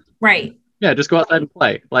play. Right. Yeah, just go outside and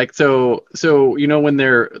play. Like so when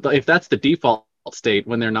if that's the default state,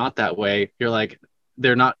 when they're not that way, you're like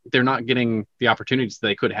they're not getting the opportunities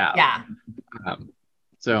they could have. Yeah.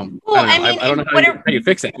 So I don't know how you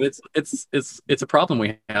fix it. It's a problem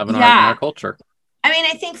we have in our culture. I mean,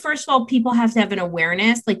 I think first of all, people have to have an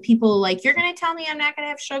awareness. Like people like, you're going to tell me I'm not going to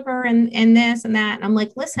have sugar and this and that. And I'm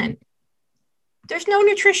like, listen, there's no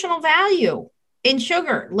nutritional value in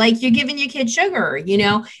sugar. Like you're giving your kid sugar,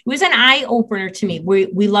 it was an eye opener to me.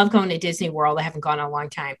 We love going to Disney World. I haven't gone in a long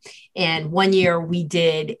time. And one year we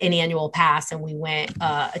did an annual pass and we went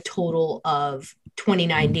a total of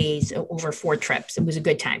 29 days over 4 trips. It was a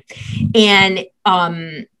good time. And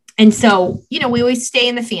so, we always stay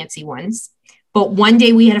in the fancy ones, but one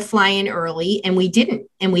day we had to fly in early and we didn't,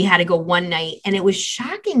 and we had to go one night. And it was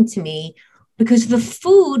shocking to me because the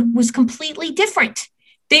food was completely different.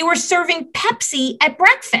 They were serving Pepsi at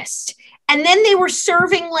breakfast, and then they were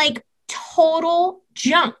serving like total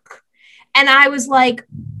junk. And I was like,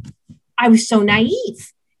 I was so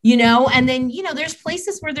naive, and then, there's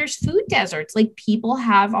places where there's food deserts, like people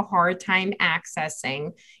have a hard time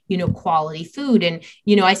accessing, quality food. And,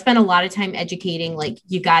 I spent a lot of time educating, like,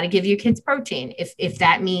 you got to give your kids protein. If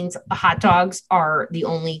that means hot dogs are the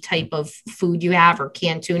only type of food you have, or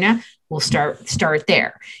canned tuna, we'll start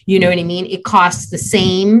there. You know what I mean? It costs the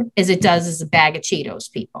same as it does as a bag of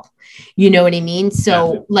Cheetos, people. You know what I mean?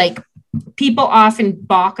 So like, people often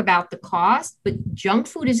balk about the cost, but junk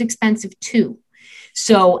food is expensive too.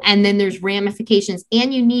 So, and then there's ramifications,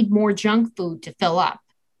 and you need more junk food to fill up,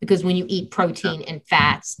 because when you eat protein and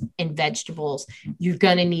fats and vegetables, you're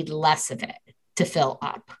going to need less of it to fill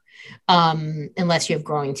up. Unless you have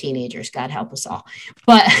growing teenagers, God help us all.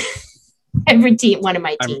 But one of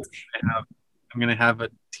my teens. I'm going to have a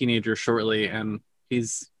teenager shortly, and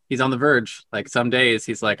he's on the verge. Like, some days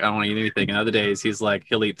he's like, I don't want to eat anything. And other days he's like,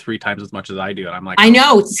 he'll eat 3 times as much as I do. And I'm like, I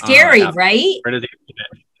know, it's scary, right? Where does he eat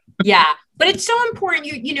it? Yeah, but it's so important.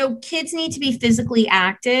 Kids need to be physically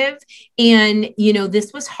active. And,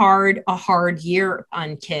 this was a hard year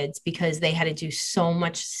on kids, because they had to do so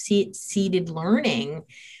much seated learning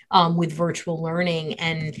with virtual learning.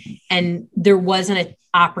 And there wasn't an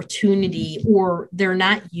opportunity, or they're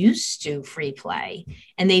not used to free play.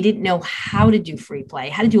 And they didn't know how to do free play.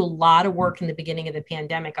 Had to do a lot of work in the beginning of the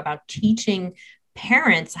pandemic about teaching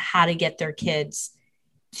parents how to get their kids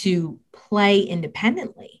to play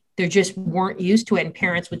independently. They just weren't used to it. And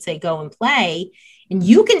parents would say, go and play. And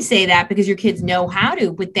you can say that because your kids know how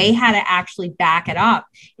to, but they had to actually back it up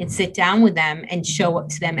and sit down with them and show up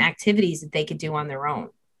to them activities that they could do on their own.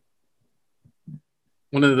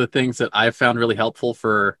 One of the things that I've found really helpful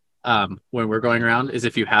for when we're going around is,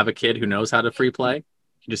 if you have a kid who knows how to free play,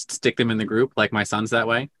 you just stick them in the group. Like my son's that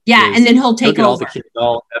way. Yeah. And then he'll take over. All the kids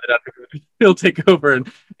he'll take over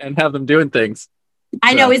and have them doing things.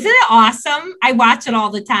 I know. Isn't it awesome? I watch it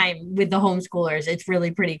all the time with the homeschoolers. It's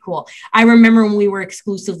really pretty cool. I remember when we were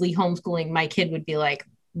exclusively homeschooling, my kid would be like,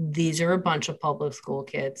 these are a bunch of public school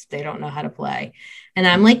kids. They don't know how to play. And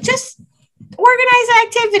I'm like, just organize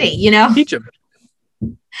activity, Teach them.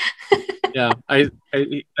 Yeah. I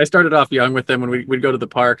started off young with them when we'd go to the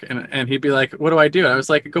park, and he'd be like, what do I do? And I was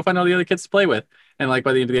like, go find all the other kids to play with. And like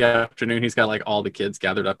by the end of the afternoon, he's got like all the kids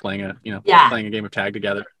gathered up playing a game of tag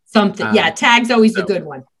together. Tag's always a good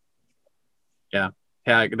one. Yeah,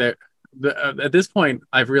 tag. At this point,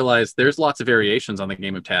 I've realized there's lots of variations on the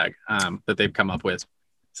game of tag that they've come up with.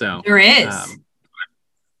 So there is.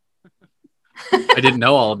 I didn't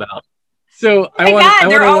know all about. So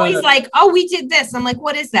they're always like, oh, we did this. I'm like,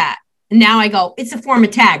 what is that? And now I go, it's a form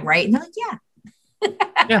of tag, right? And they're like, yeah.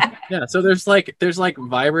 yeah. So there's like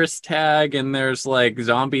virus tag, and there's like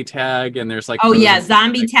zombie tag, and there's like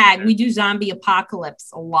zombie tag. We do zombie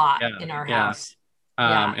apocalypse a lot in our house.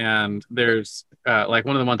 And there's like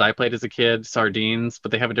one of the ones I played as a kid, sardines,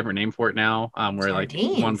 but they have a different name for it now. Where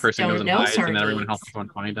sardines. Like one person goes and hides, and then everyone else goes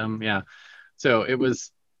and find them. Yeah. So it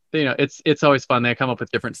was, it's always fun. They come up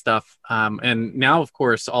with different stuff. And now, of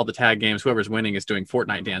course, all the tag games, whoever's winning is doing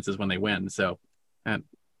Fortnite dances when they win. So, and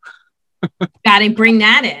gotta bring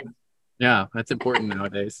that in. Yeah, that's important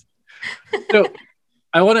nowadays. So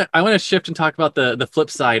I want to shift and talk about the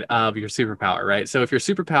flip side of your superpower, right? So if your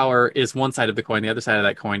superpower is one side of the coin, the other side of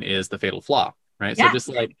that coin is the fatal flaw, right? Yeah. So just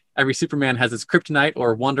like every Superman has his kryptonite,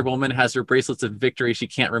 or Wonder Woman has her bracelets of victory she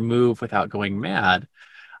can't remove without going mad,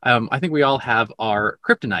 I think we all have our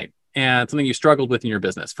kryptonite, and something you struggled with in your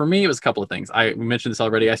business. For me, it was a couple of things. We mentioned this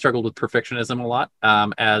already. I struggled with perfectionism a lot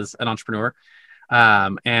as an entrepreneur.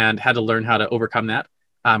 And had to learn how to overcome that.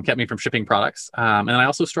 Kept me from shipping products. And I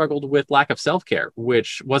also struggled with lack of self-care,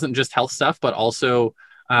 which wasn't just health stuff, but also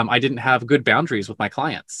I didn't have good boundaries with my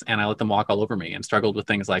clients, and I let them walk all over me, and struggled with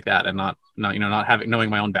things like that, and not knowing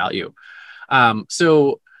my own value.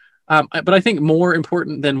 But I think more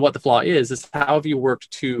important than what the flaw is how have you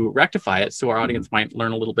worked to rectify it, so our audience might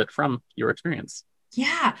learn a little bit from your experience?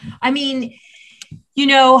 Yeah. I mean,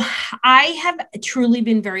 I have truly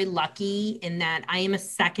been very lucky in that I am a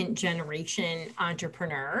second generation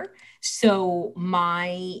entrepreneur. So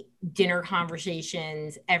my dinner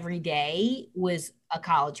conversations every day was a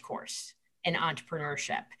college course in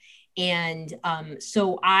entrepreneurship. And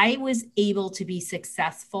so I was able to be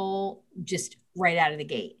successful just right out of the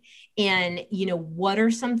gate. And, what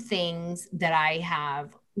are some things that I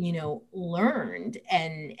have, learned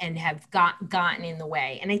and have gotten in the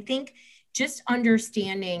way? And I think just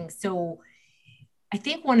understanding. So I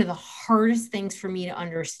think one of the hardest things for me to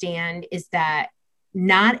understand is that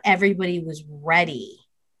not everybody was ready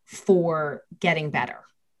for getting better.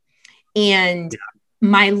 And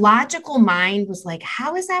my logical mind was like,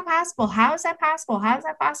 how is that possible? How is that possible? How is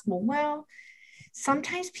that possible? Well,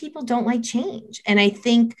 sometimes people don't like change. And I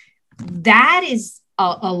think that is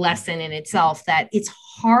a lesson in itself, that it's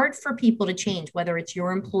hard for people to change, whether it's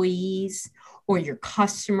your employees or your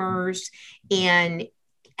customers, and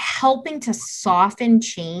helping to soften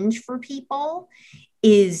change for people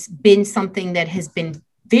is been something that has been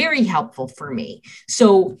very helpful for me.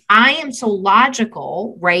 So I am so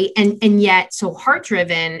logical, right? And yet so heart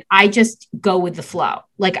driven, I just go with the flow.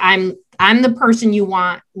 Like I'm the person you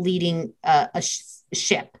want leading a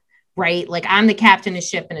ship, right? Like I'm the captain of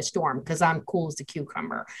ship in a storm because I'm cool as a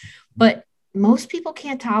cucumber. But most people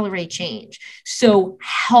can't tolerate change. So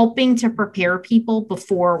helping to prepare people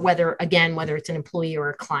before, whether it's an employee or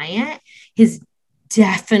a client, has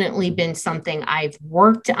definitely been something I've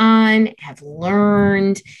worked on, have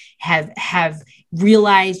learned, have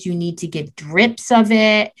realized you need to get drips of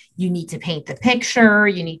it. You need to paint the picture.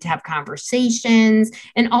 You need to have conversations.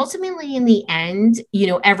 And ultimately, in the end,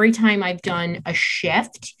 every time I've done a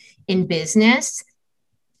shift in business,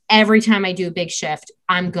 every time I do a big shift,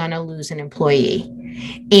 I'm going to lose an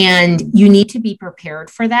employee. And you need to be prepared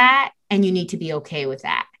for that. And you need to be okay with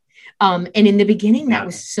that. And in the beginning, that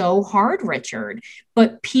was so hard, Richard,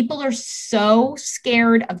 but people are so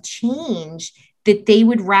scared of change that they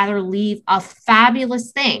would rather leave a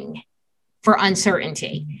fabulous thing for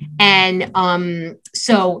uncertainty. And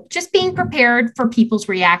so just being prepared for people's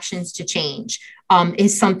reactions to change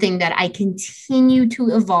is something that I continue to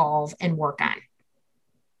evolve and work on.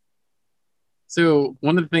 So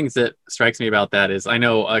one of the things that strikes me about that is, I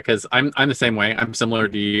know, because I'm the same way. I'm similar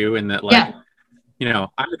to you in that, like,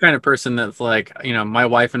 I'm the kind of person that's like, my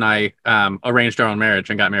wife and I arranged our own marriage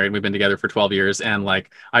and got married. We've been together for 12 years. And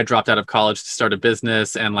like, I dropped out of college to start a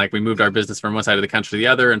business. And like, we moved our business from one side of the country to the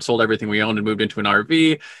other and sold everything we owned and moved into an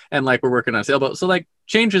RV. And like, we're working on a sailboat. So like,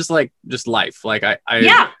 change is like just life. Like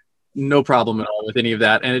I no problem at all with any of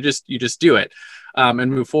that. And you just do it and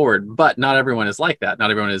move forward. But not everyone is like that.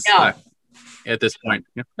 Not everyone is at this point.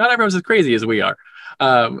 Not everyone's as crazy as we are.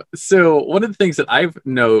 So one of the things that I've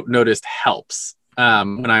noticed helps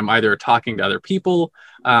when I'm either talking to other people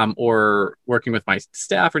or working with my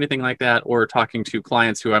staff or anything like that, or talking to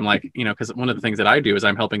clients who I'm like, because one of the things that I do is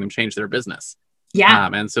I'm helping them change their business.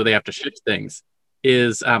 And so they have to shift things.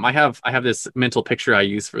 I have this mental picture I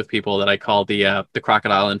use with people that I call the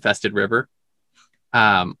crocodile infested river.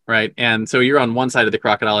 Right. And so you're on one side of the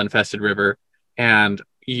crocodile infested river and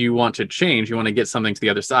you want to change, you want to get something to the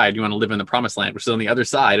other side. You want to live in the promised land, which is on the other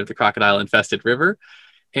side of the crocodile infested river.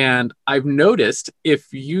 And I've noticed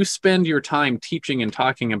if you spend your time teaching and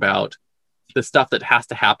talking about the stuff that has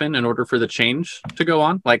to happen in order for the change to go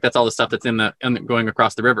on, like that's all the stuff that's in going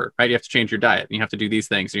across the river, right? You have to change your diet and you have to do these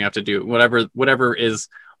things and you have to do whatever is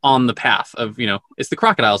on the path of, it's the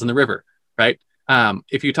crocodiles in the river, right?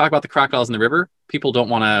 If you talk about the crocodiles in the river, people don't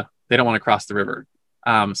want to cross the river.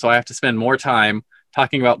 So I have to spend more time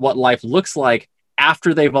talking about what life looks like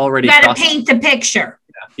after they've already crossed. You got to paint the picture.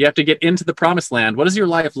 You have to get into the promised land. What does your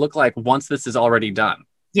life look like once this is already done?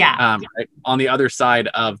 Right? On the other side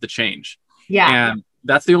of the change. And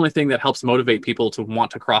that's the only thing that helps motivate people to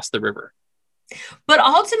want to cross the river. But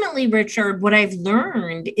ultimately, Richard, what I've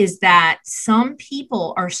learned is that some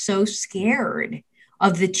people are so scared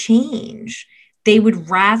of the change, they would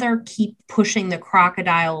rather keep pushing the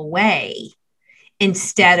crocodile away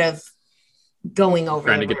instead of going over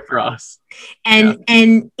trying to get across.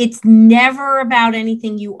 And it's never about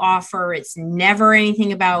anything you offer. It's never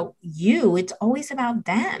anything about you. It's always about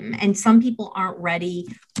them. And some people aren't ready.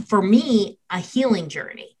 For me, a healing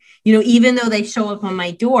journey, even though they show up on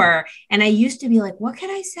my door, and I used to be like, what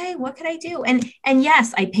could I say? What could I do? And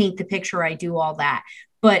yes, I paint the picture. I do all that.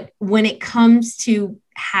 But when it comes to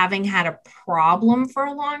having had a problem for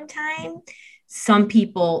a long time, some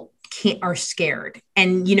people are scared,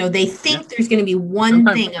 and they think there's going to be one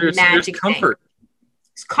thing, a magic comfort.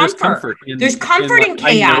 Thing. There's comfort in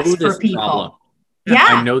chaos for people.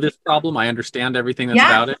 I know this problem. I understand everything that's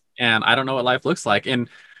about it, and I don't know what life looks like. And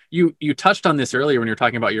you touched on this earlier when you were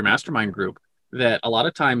talking about your mastermind group, that a lot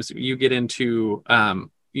of times you get into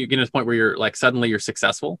the point where you're like suddenly you're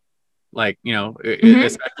successful, like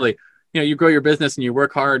especially. You grow your business and you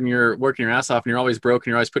work hard and you're working your ass off and you're always broke and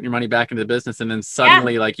you're always putting your money back into the business. And then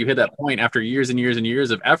suddenly like you hit that point after years and years and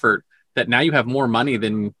years of effort that now you have more money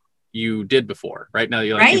than you did before, right? Now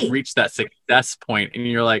you've reached that success point and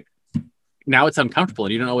you're like, now it's uncomfortable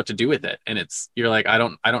and you don't know what to do with it. And you're like, I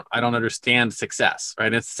don't understand success, right?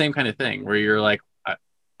 And it's the same kind of thing where you're like,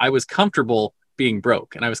 I was comfortable being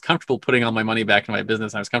broke, and I was comfortable putting all my money back in my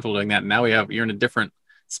business. I was comfortable doing that. And now you're in a different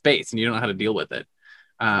space and you don't know how to deal with it.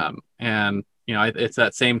 And it's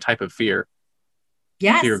that same type of fear.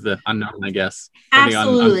 Yes. Fear of the unknown, I guess.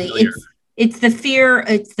 Absolutely. It's the fear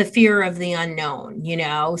of the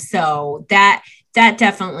unknown, so that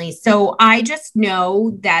definitely. So I just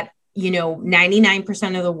know that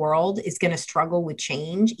 99% of the world is going to struggle with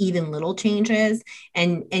change, even little changes.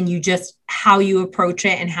 And you just, how you approach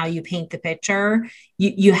it and how you paint the picture,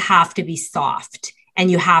 you have to be soft, and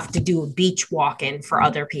you have to do a beach walk-in for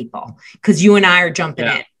other people, because you and I are jumping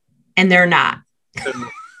in and they're not.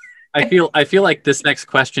 I feel like this next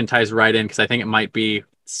question ties right in, because I think it might be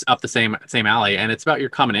up the same alley, and it's about your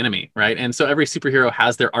common enemy, right? And so every superhero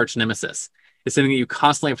has their arch nemesis. It's something that you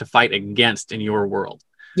constantly have to fight against in your world.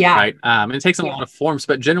 Yeah. Right. And it takes a lot of forms,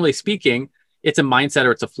 but generally speaking, it's a mindset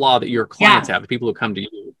or it's a flaw that your clients have, the people who come to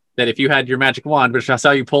you, that if you had your magic wand, which I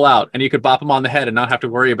saw you pull out, and you could bop them on the head and not have to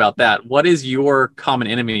worry about that, what is your common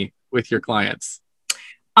enemy with your clients?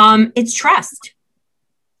 It's trust.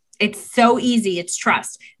 It's so easy. It's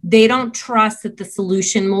trust. They don't trust that the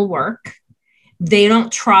solution will work. They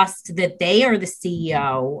don't trust that they are the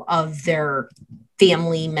CEO of their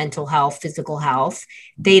family, mental health, physical health.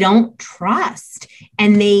 They don't trust,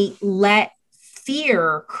 and they let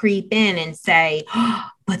fear creep in and say, oh,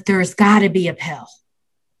 but there's got to be a pill,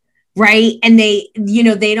 right? And they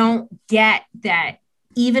don't get that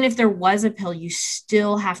even if there was a pill, you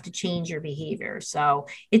still have to change your behavior. So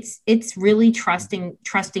it's really trusting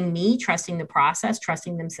me, trusting the process,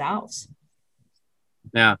 trusting themselves.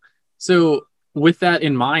 Yeah. So with that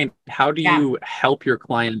in mind, how do you help your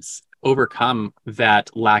clients overcome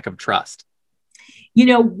that lack of trust?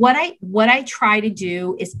 What I try to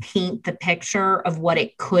do is paint the picture of what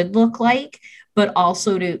it could look like, but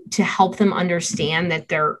also to help them understand that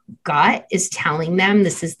their gut is telling them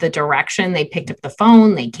this is the direction. They picked up the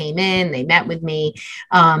phone, they came in, they met with me.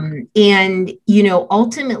 And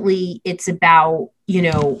ultimately it's about,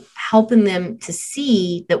 helping them to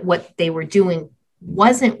see that what they were doing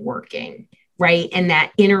wasn't working, right? And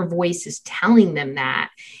that inner voice is telling them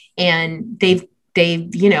that. And they've,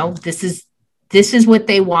 this is what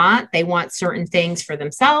they want. They want certain things for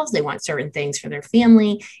themselves. They want certain things for their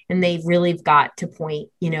family. And they've really got to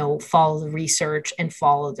follow the research and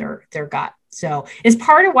follow their gut. So it's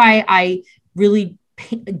part of why I really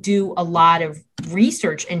do a lot of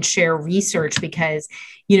research and share research, because,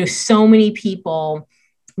 so many people,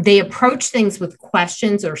 they approach things with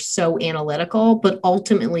questions or so analytical, but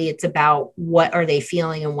ultimately it's about what are they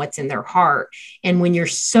feeling and what's in their heart. And when you're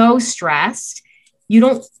so stressed, you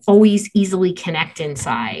don't always easily connect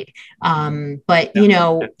inside. But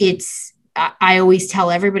I always tell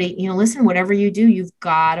everybody, listen, whatever you do, you've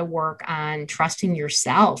got to work on trusting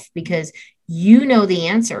yourself, because you know the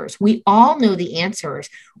answers. We all know the answers.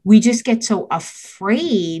 We just get so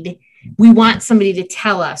afraid. We want somebody to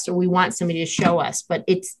tell us, or we want somebody to show us, but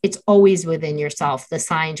it's always within yourself. The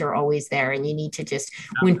signs are always there. And you need to just,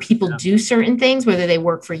 when people do certain things, whether they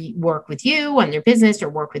work with you on their business or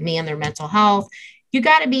work with me on their mental health, you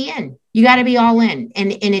got to be in, you got to be all in,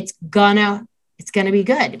 and it's gonna be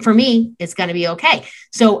good. For me, it's going to be okay.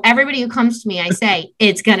 So everybody who comes to me, I say,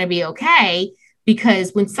 it's going to be okay,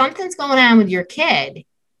 because when something's going on with your kid,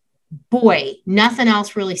 boy, nothing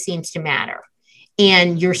else really seems to matter.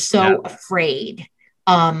 And you're so afraid,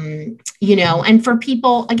 and for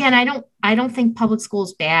people, again, I don't think public school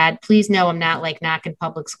is bad. Please know I'm not like knocking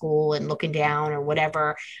public school and looking down or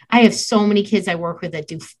whatever. I have so many kids I work with that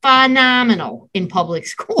do phenomenal in public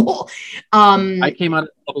school. I came out of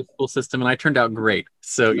the public school system and I turned out great.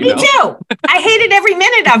 So me too. I hated every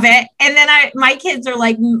minute of it. And then my kids are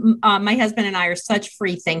like, my husband and I are such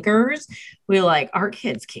free thinkers. We're like, our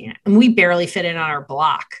kids can't, and we barely fit in on our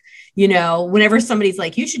block. Whenever somebody's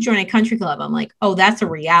like, you should join a country club, I'm like, oh, that's a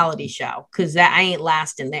reality show, because that I ain't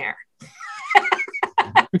lasting there.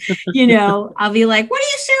 I'll be like, what are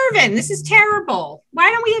you serving? This is terrible. Why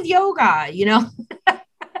don't we have yoga?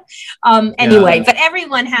 Anyway, but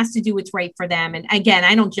everyone has to do what's right for them. And again,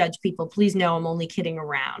 I don't judge people. Please know I'm only kidding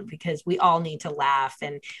around, because we all need to laugh,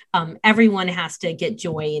 and everyone has to get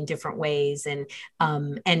joy in different ways. And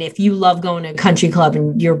if you love going to a country club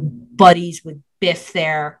and your buddies with Biff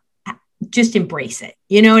there, just embrace it.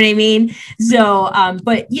 You know what I mean? So,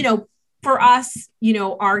 but for us,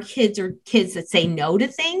 our kids are kids that say no to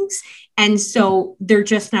things. And so they're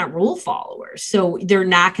just not rule followers. So they're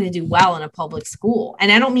not going to do well in a public school.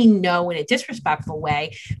 And I don't mean no in a disrespectful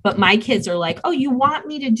way, but my kids are like, oh, you want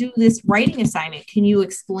me to do this writing assignment? Can you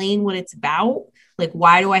explain what it's about? Like,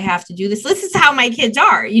 why do I have to do this? This is how my kids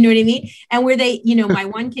are. You know what I mean? And where they, my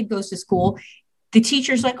one kid goes to school, the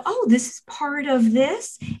teacher's like, oh, this is part of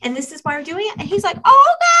this, and this is why we're doing it. And he's like,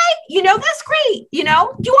 oh, okay, that's great. Do you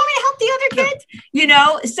want me to help the other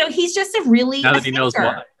kids? So he's just a really, now that he knows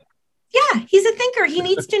why. Yeah, he's a thinker. He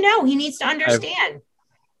needs to know, he needs to understand,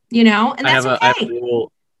 and that's okay.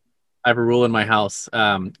 I have a rule in my house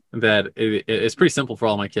that it's pretty simple for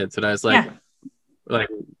all my kids. And I was like,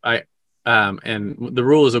 and the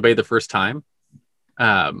rule is obey the first time.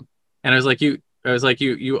 And I was like,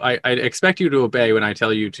 I expect you to obey when I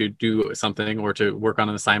tell you to do something or to work on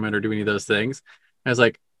an assignment or do any of those things. And I was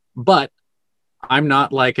like, but I'm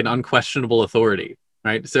not like an unquestionable authority,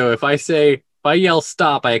 right? So if I yell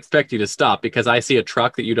stop, I expect you to stop because I see a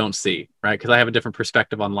truck that you don't see, right? Because I have a different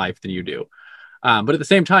perspective on life than you do. But at the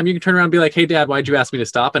same time, you can turn around and be like, hey, Dad, why'd you ask me to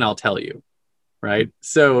stop? And I'll tell you, right?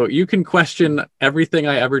 So you can question everything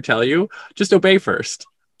I ever tell you. Just obey first.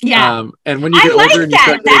 Yeah. And when you get older and you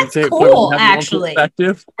start that's cool, actually.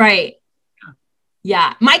 Right.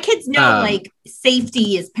 Yeah. My kids know like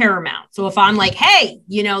safety is paramount. So if I'm like, hey,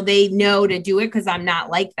 they know to do it because I'm not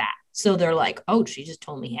like that. So they're like, oh, she just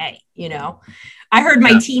told me, hey, I heard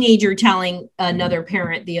my teenager telling another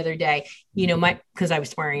parent the other day, because I was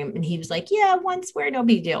swearing him, and he was like, yeah, 1 swear, no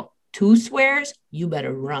big deal. 2 swears, you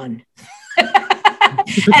better run.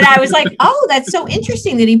 And I was like, oh, that's so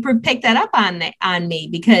interesting that he picked that up on me,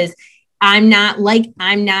 because I'm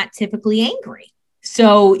not typically angry.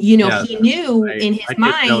 So, he knew in his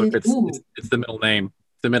mind, it's the middle name.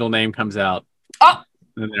 The middle name comes out. Oh,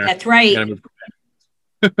 that's right.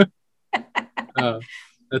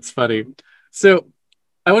 That's funny. So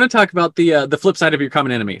I want to talk about the flip side of your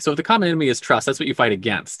common enemy. So if the common enemy is trust, that's what you fight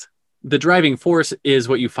against. The driving force is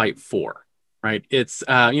what you fight for, right? It's,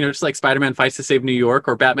 just like Spider-Man fights to save New York,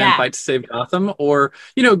 or Batman fights to save Gotham, or,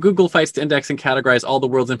 Google fights to index and categorize all the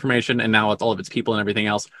world's information, and now it's all of its people and everything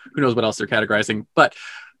else. Who knows what else they're categorizing? But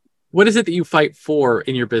what is it that you fight for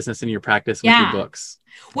in your business and your practice with your books?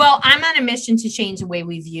 Well, I'm on a mission to change the way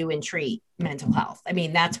we view and treat mental health. I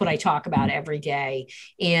mean, that's what I talk about every day.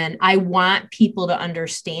 And I want people to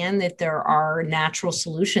understand that there are natural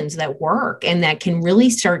solutions that work and that can really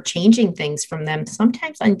start changing things from them,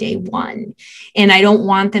 sometimes on day one. And I don't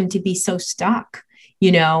want them to be so stuck,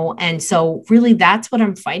 and so really that's what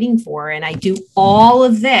I'm fighting for. And I do all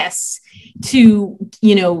of this to,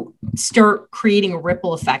 start creating a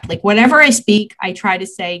ripple effect. Like whatever I speak, I try to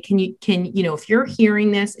say, can if you're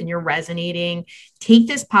hearing this and you're resonating, take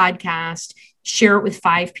this podcast, share it with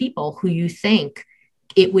 5 people who you think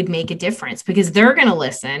it would make a difference, because they're going to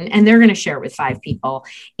listen and they're going to share it with 5 people.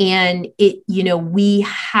 And we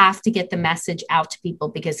have to get the message out to people,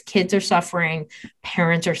 because kids are suffering,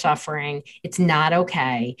 parents are suffering. It's not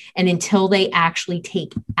okay. And until they actually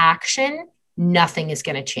take action, nothing is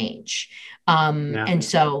going to change. And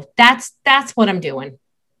so that's what I'm doing.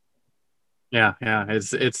 Yeah.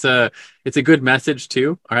 It's a good message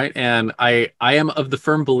too. All right. And I am of the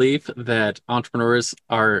firm belief that entrepreneurs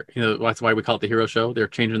are, that's why we call it the hero show. They're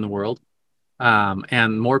changing the world.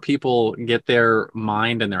 And more people get their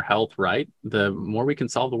mind and their health right, the more we can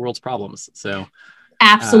solve the world's problems. So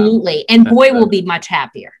absolutely. And boy, we'll be much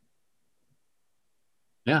happier.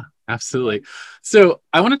 Yeah, absolutely. So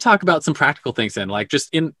I want to talk about some practical things then, like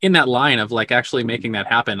just in that line of like actually making that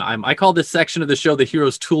happen. I call this section of the show the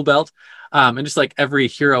hero's tool belt. And just like every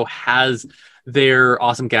hero has their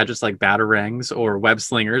awesome gadgets like batarangs or web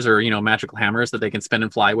slingers or, magical hammers that they can spin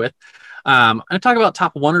and fly with. I'm going to talk about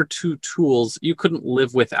top 1 or 2 tools you couldn't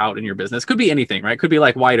live without in your business. Could be anything, right? Could be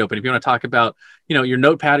like wide open. If you want to talk about, your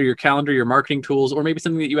notepad or your calendar, your marketing tools, or maybe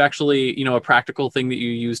something that you actually, a practical thing that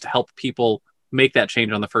you use to help people make that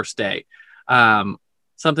change on the first day.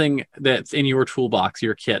 Something that's in your toolbox,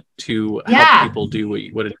 your kit to help people do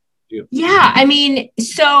what it do. Yeah. I mean,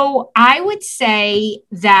 so I would say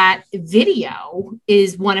that video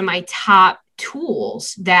is one of my top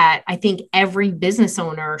tools that I think every business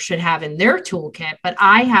owner should have in their toolkit, but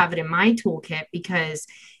I have it in my toolkit because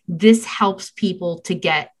this helps people to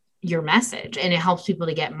get your message and it helps people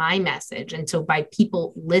to get my message. And so by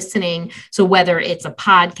people listening, so whether it's a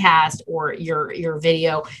podcast or your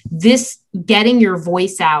video, this getting your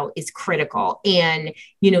voice out is critical. And,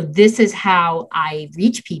 this is how I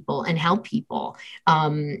reach people and help people.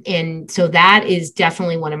 And so that is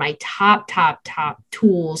definitely one of my top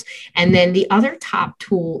tools. And then the other top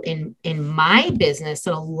tool in my business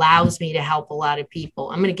that allows me to help a lot of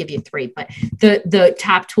people, I'm going to give you 3, but the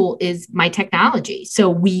top tool is my technology. So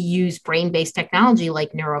we use brain-based technology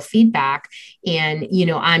like neurofeedback. And,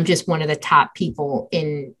 I'm just one of the top people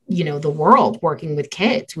in, the world working with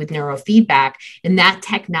kids with neurofeedback. neurofeedback. And that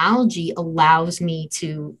technology allows me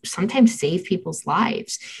to sometimes save people's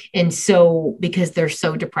lives. And so, because they're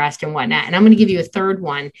so depressed and whatnot. And I'm going to give you a third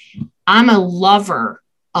one. I'm a lover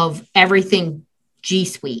of everything G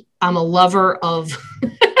Suite. I'm a lover of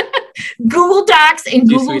Google Docs and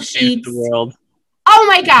Google Sheets. The world. Oh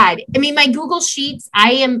my God. I mean, my Google Sheets,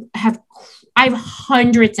 I have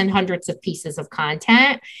hundreds and hundreds of pieces of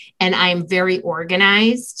content, and I'm very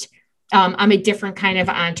organized. I'm a different kind of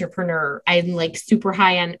entrepreneur. I'm like super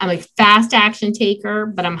high on, I'm a fast action taker,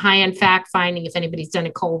 but I'm high on fact finding if anybody's done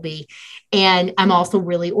a Colby. And I'm also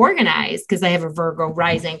really organized because I have a Virgo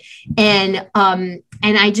rising. And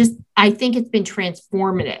I think it's been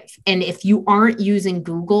transformative. And if you aren't using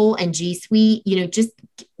Google and G Suite,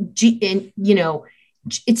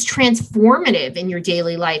 it's transformative in your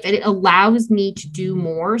daily life, and it allows me to do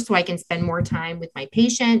more so I can spend more time with my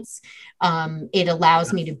patients. It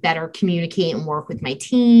allows me to better communicate and work with my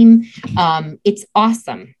team. It's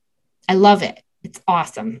awesome. I love it. It's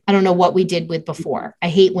awesome. I don't know what we did with before. I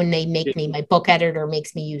hate when they make me, my book editor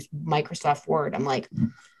makes me use Microsoft Word. I'm like,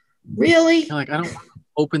 really? You're like, I don't want to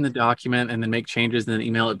open the document and then make changes and then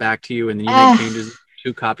email it back to you. And then you make changes,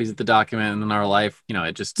 2 copies of the document, and in our life,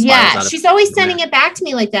 it just spirals out of she's always sending it back to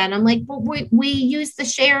me like that. And I'm like, well, we use the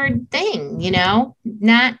shared thing,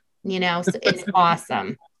 not, so it's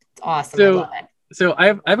awesome. It's awesome. I love it. So I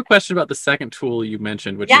have a question about the second tool you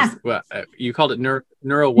mentioned, which is what you called it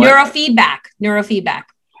neurofeedback. Neurofeedback.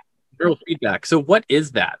 So what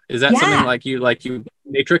is that? Is that something like you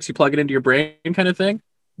Matrix, you plug it into your brain kind of thing?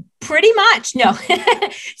 Pretty much. No.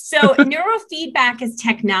 So neurofeedback is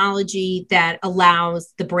technology that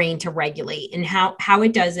allows the brain to regulate, and how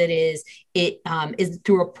it does it is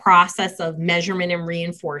through a process of measurement and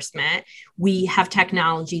reinforcement. We have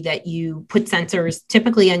technology that you put sensors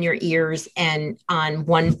typically on your ears and on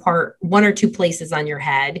one or two places on your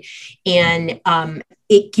head. And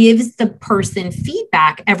it gives the person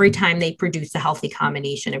feedback every time they produce a healthy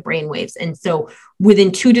combination of brainwaves. And so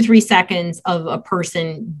within 2 to 3 seconds of a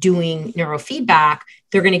person doing neurofeedback,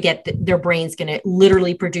 they're going to get their brain's going to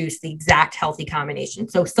literally produce the exact healthy combination.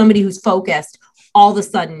 So somebody who's focused all of a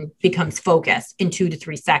sudden becomes focused in 2 to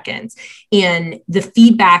 3 seconds. And the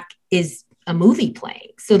feedback is a movie playing.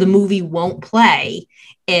 So the movie won't play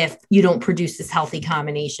if you don't produce this healthy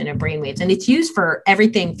combination of brainwaves. And it's used for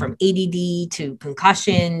everything from ADD to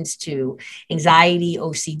concussions to anxiety,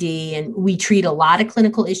 OCD. And we treat a lot of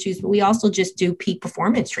clinical issues, but we also just do peak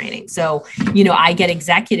performance training. So, I get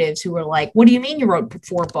executives who are like, what do you mean you wrote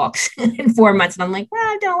 4 books in 4 months? And I'm like, well,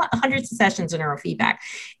 I've done hundreds of sessions of neurofeedback.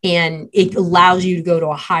 And it allows you to go to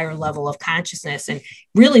a higher level of consciousness. And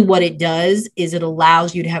really what it does is it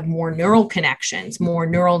allows you to have more neural connections, more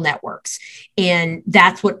neural networks. And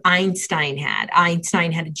that's what Einstein had.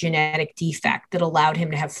 Einstein had a genetic defect that allowed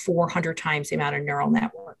him to have 400 times the amount of neural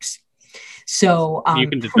networks. So you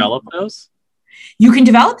can develop those? You can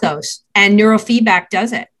develop those, and neurofeedback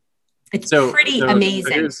does it. It's pretty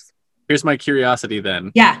amazing. Here's my curiosity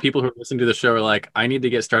then. Yeah. People who are listening to the show are like, I need to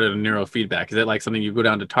get started on neurofeedback. Is it like something you go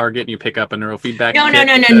down to Target and you pick up a neurofeedback?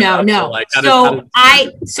 No. Like,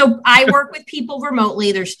 I work with people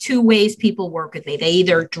remotely. There's 2 ways people work with me. They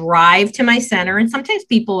either drive to my center, and sometimes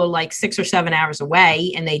people are like 6 or 7 hours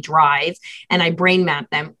away and they drive, and I brain map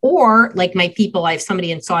them. Or like my people, I have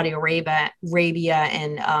somebody in Saudi Arabia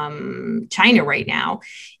and China right now.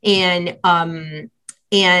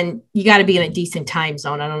 And you got to be in a decent time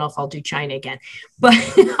zone. I don't know if I'll do China again, but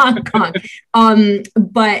Hong Kong.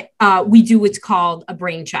 But we do what's called a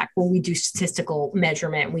brain check, where we do statistical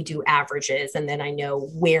measurement. We do averages, and then I know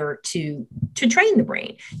where to train the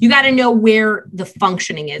brain. You got to know where the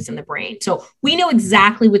functioning is in the brain. So we know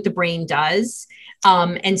exactly what the brain does.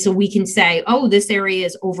 And so we can say, oh, this area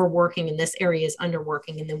is overworking and this area is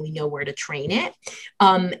underworking. And then we know where to train it.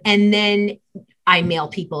 And then I mail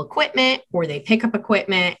people equipment, or they pick up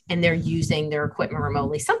equipment and they're using their equipment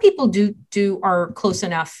remotely. Some people are close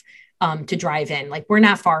enough to drive in. Like, we're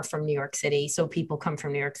not far from New York City, so people come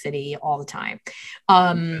from New York City all the time.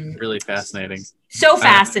 Really fascinating. So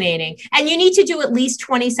fascinating. And you need to do at least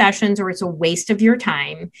 20 sessions or it's a waste of your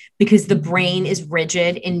time, because the brain is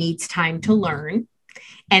rigid and needs time to learn.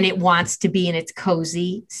 And it wants to be in its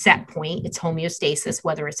cozy set point, its homeostasis,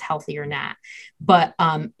 whether it's healthy or not. But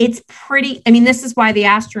it's this is why the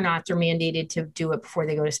astronauts are mandated to do it before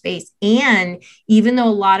they go to space. And even though a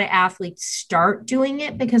lot of athletes start doing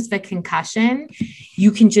it because of a concussion,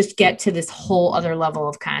 you can just get to this whole other level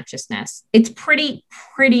of consciousness. It's pretty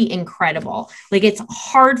incredible. Like, it's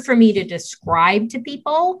hard for me to describe to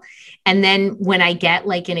people. And then when I get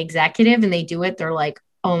like an executive and they do it, they're like,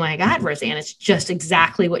 oh my God, Roseann, it's just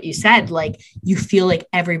exactly what you said. Like you feel like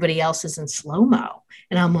everybody else is in slow-mo.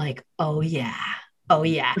 And I'm like, oh yeah. Oh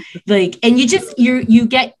yeah. Like, and you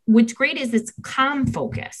get, what's great is it's calm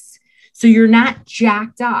focus. So you're not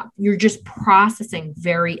jacked up. You're just processing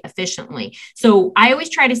very efficiently. So I always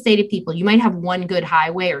try to say to people, you might have one good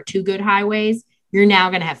highway or two good highways. You're now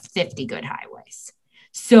going to have 50 good highways.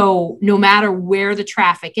 So no matter where the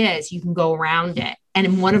traffic is, you can go around it. And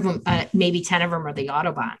in one of them, maybe 10 of them are the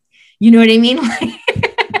Autobahn. You know what I mean?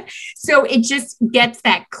 So it just gets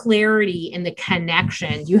that clarity and the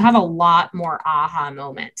connection. You have a lot more aha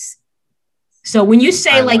moments. So when you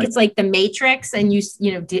say it's like the Matrix and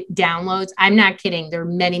downloads, I'm not kidding. There are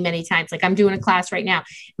many, many times, like I'm doing a class right now.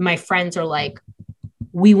 My friends are like,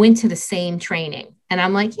 we went to the same training. And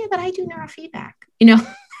I'm like, yeah, but I do neurofeedback,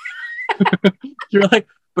 You're like,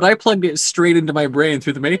 but I plugged it straight into my brain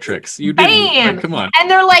through the Matrix. You didn't. Like, come on. And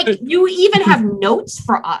they're like, you even have notes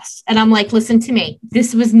for us. And I'm like, listen to me.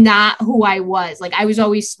 This was not who I was. Like I was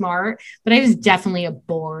always smart, but I was definitely a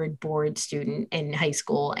bored student in high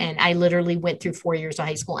school. And I literally went through 4 years of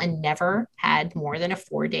high school and never had more than a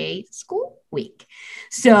 4-day school week.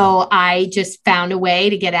 So I just found a way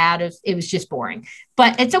to get out of, it was just boring,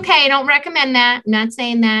 but it's okay. I don't recommend that. I'm not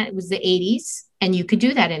saying that. It was the 80s and you could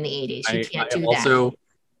do that in the 80s. You can't do that.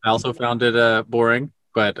 I also found it boring,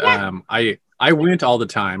 but I went all the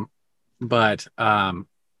time, but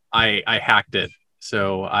I hacked it.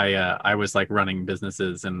 So I was like running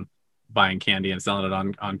businesses and buying candy and selling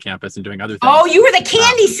it on campus and doing other things. Oh, you were the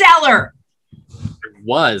candy seller.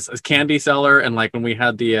 Was a candy seller, and like when we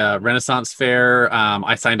had the Renaissance Fair,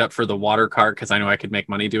 I signed up for the water cart because I knew I could make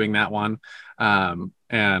money doing that one,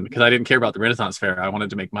 and because I didn't care about the Renaissance Fair, I wanted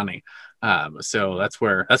to make money. So that's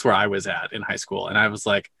where I was at in high school, and I was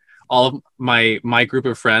like, all of my group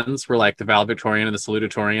of friends were like the valedictorian and the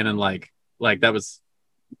salutatorian, and like that was,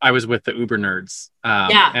 I was with the uber nerds,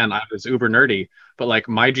 and I was uber nerdy, but like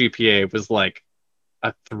my GPA was like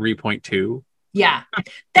a 3.2. Yeah,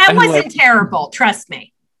 that wasn't terrible. Trust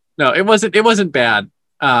me. No, it wasn't bad.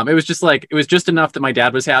 It was just like, it was just enough that my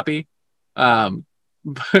dad was happy.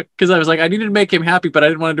 Because I was like, I needed to make him happy, but I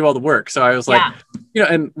didn't want to do all the work. So I was like,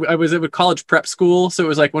 and I was at a college prep school. So it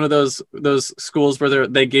was like one of those schools where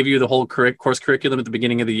they gave you the whole course curriculum at the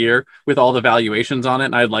beginning of the year with all the valuations on it.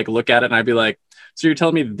 And I'd like look at it and I'd be like, so you're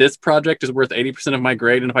telling me this project is worth 80% of my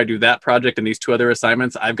grade, and if I do that project and these two other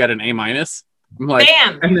assignments, I've got an A-? I'm like,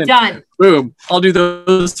 bam, and then, done. Boom. I'll do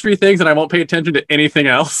those 3 things and I won't pay attention to anything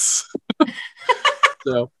else.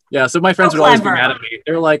 So yeah, so my friends would always be mad at me.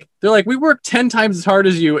 They're like, we work 10 times as hard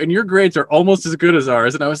as you, and your grades are almost as good as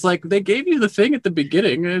ours. And I was like, they gave you the thing at the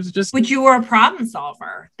beginning. It's just, but you were a problem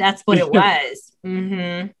solver. That's what it was.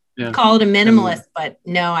 Mm-hmm. Yeah. Call it a minimalist, but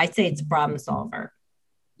no, I'd say it's a problem solver.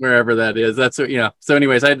 Wherever that is, that's what. Yeah. So,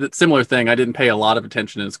 anyways, I had a similar thing. I didn't pay a lot of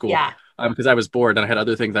attention in school. Yeah. Because I was bored and I had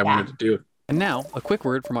other things I wanted to do. And now, a quick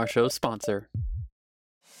word from our show's sponsor.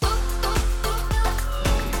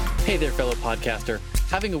 Hey there, fellow podcaster.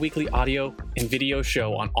 Having a weekly audio and video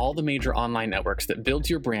show on all the major online networks that builds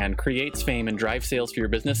your brand, creates fame, and drives sales for your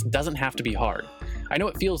business doesn't have to be hard. I know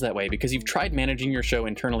it feels that way because you've tried managing your show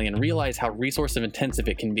internally and realize how resource intensive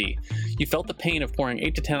it can be. You felt the pain of pouring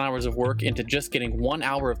 8 to 10 hours of work into just getting 1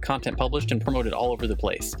 hour of content published and promoted all over the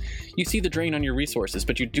place. You see the drain on your resources,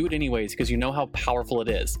 but you do it anyways because you know how powerful it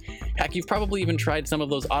is. Heck, you've probably even tried some of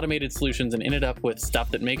those automated solutions and ended up with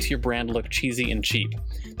stuff that makes your brand look cheesy and cheap.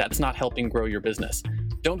 That's not helping grow your business.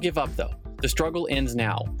 Don't give up though. The struggle ends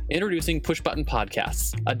now. Introducing Push Button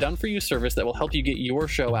Podcasts, a done-for-you service that will help you get your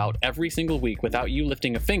show out every single week without you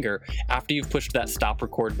lifting a finger after you've pushed that stop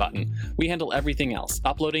record button. We handle everything else: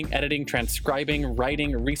 uploading, editing, transcribing,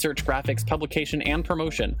 writing, research, graphics, publication, and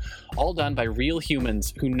promotion, all done by real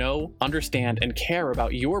humans who know, understand, and care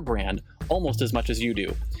about your brand almost as much as you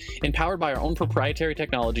do. Empowered by our own proprietary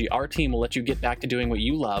technology, our team will let you get back to doing what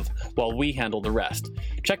you love while we handle the rest.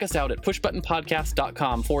 Check us out at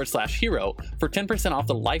pushbuttonpodcast.com/hero for 10% off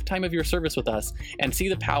the lifetime of your service with us, and see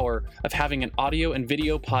the power of having an audio and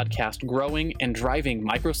video podcast growing and driving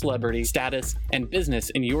micro celebrity status and business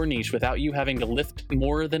in your niche without you having to lift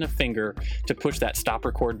more than a finger to push that stop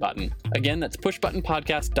record button. Again, that's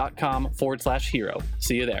pushbuttonpodcast.com/hero.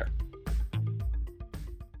 See you there.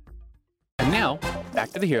 And now,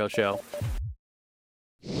 back to the Hero Show.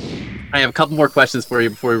 I have a couple more questions for you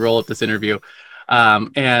before we roll up this interview.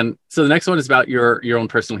 And so the next one is about your own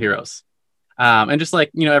personal heroes. And just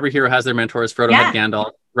like, every hero has their mentors. Frodo had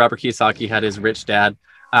Gandalf. Robert Kiyosaki had his rich dad.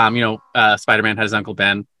 Spider-Man had his Uncle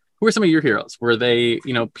Ben. Who are some of your heroes? Were they,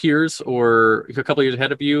 peers or a couple of years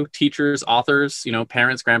ahead of you, teachers, authors,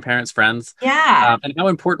 parents, grandparents, friends? Yeah. And how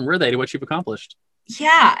important were they to what you've accomplished?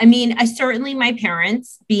 Yeah, I mean, I certainly, my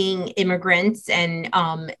parents being immigrants and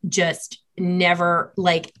just never,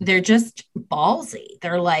 like, they're just ballsy.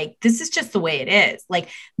 They're like, this is just the way it is. Like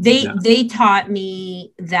they taught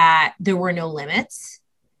me that there were no limits.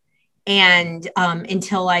 And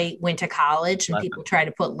until I went to college and people try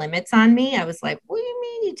to put limits on me, I was like, what do you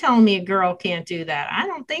mean you telling me a girl can't do that? I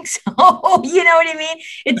don't think so. You know what I mean?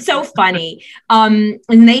 It's so funny. And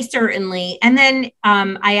they certainly, and then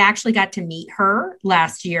I actually got to meet her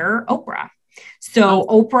last year, Oprah. So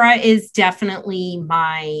Oprah is definitely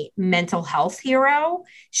my mental health hero.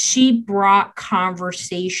 She brought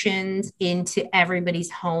conversations into everybody's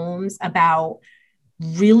homes about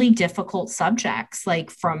really difficult subjects, like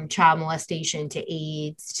from child molestation to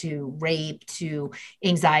AIDS to rape to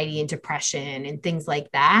anxiety and depression and things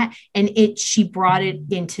like that. And she brought it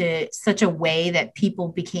into such a way that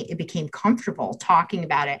it became comfortable talking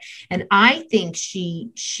about it. And I think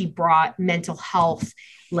she brought mental health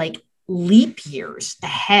like leap years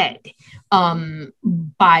ahead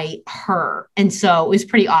by her. And so it was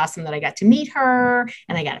pretty awesome that I got to meet her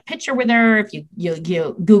and I got a picture with her. If you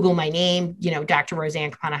Google my name,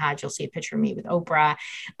 Dr.Roseann Capanna-Hodge, you'll see a picture of me with Oprah.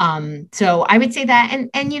 So I would say that. And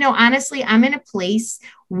honestly, I'm in a place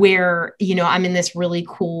where, I'm in this really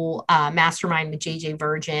cool mastermind with JJ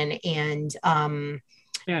Virgin and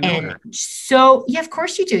so, yeah, of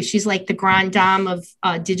course you do. She's like the grande dame of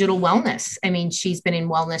digital wellness. I mean, she's been in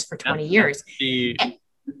wellness for 20 years. She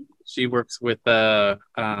works with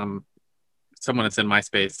someone that's in my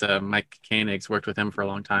space. Mike Koenig's worked with him for a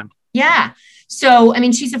long time. Yeah. So, I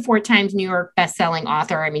mean, she's a 4 times New York bestselling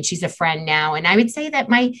author. I mean, she's a friend now. And I would say that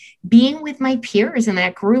my being with my peers in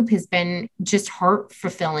that group has been just heart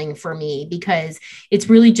fulfilling for me, because it's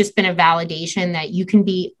really just been a validation that you can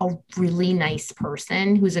be a really nice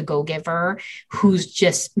person who's a go-giver, who's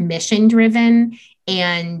just mission driven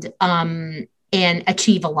and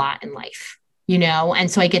achieve a lot in life. And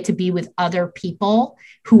so I get to be with other people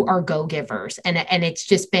who are go-givers. And it's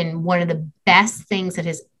just been one of the best things that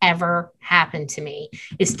has ever happened to me,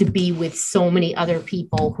 is to be with so many other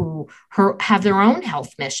people who have their own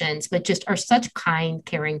health missions, but just are such kind,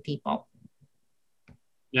 caring people.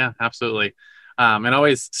 Yeah, absolutely. It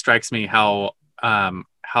always strikes me how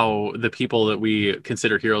the people that we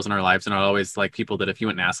consider heroes in our lives are not always like people that if you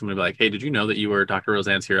went and asked them to be like, hey, did you know that you were Dr.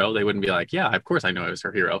 Roseann's hero? They wouldn't be like, yeah, of course I know I was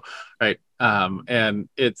her hero. Right. And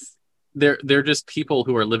they're just people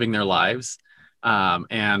who are living their lives.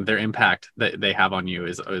 And their impact that they have on you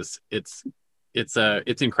it's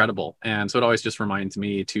incredible. And so it always just reminds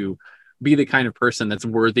me to be the kind of person that's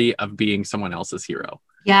worthy of being someone else's hero.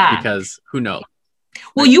 Yeah. Because who knows?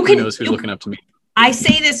 Well, who knows who's looking up to me? I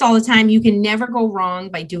say this all the time. You can never go wrong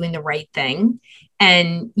by doing the right thing.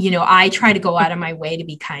 And, I try to go out of my way to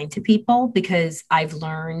be kind to people, because I've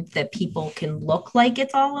learned that people can look like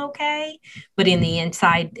it's all okay, but in the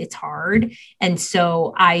inside, it's hard. And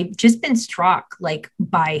so I've just been struck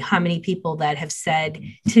by how many people that have said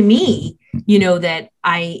to me, that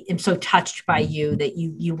I am so touched by you that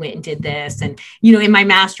you went and did this. And, in my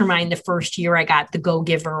mastermind, the first year I got the Go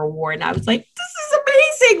Giver Award, and I was like, this is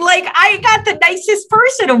amazing. Like, I got the nicest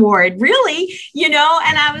person award, really, and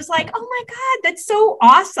I was like, oh my God, that's so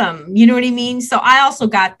awesome. You know what I mean? So I also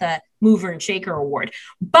got the Mover and Shaker Award,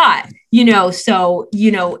 but,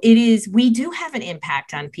 it is, we do have an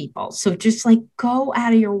impact on people. So just go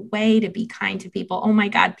out of your way to be kind to people. Oh my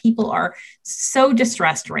God, people are so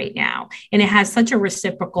distressed right now. And it has such a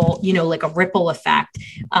reciprocal, like a ripple effect.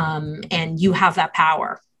 And you have that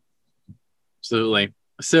power. Absolutely.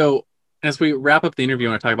 So as we wrap up the interview,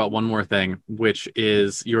 I want to talk about one more thing, which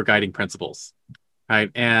is your guiding principles,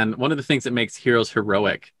 right? And one of the things that makes heroes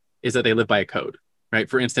heroic is that they live by a code, right?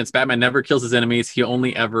 For instance, Batman never kills his enemies. He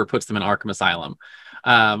only ever puts them in Arkham Asylum.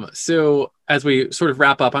 So as we sort of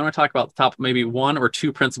wrap up, I want to talk about the top, maybe 1 or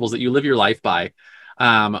 2 principles that you live your life by.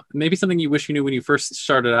 Maybe something you wish you knew when you first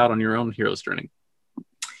started out on your own hero's journey.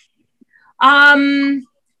 I'm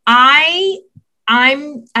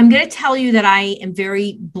going to tell you that I am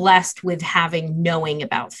very blessed with knowing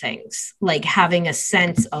about things, like having a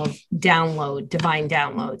sense of divine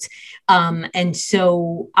downloads. And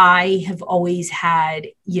so I have always had,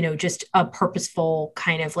 just a purposeful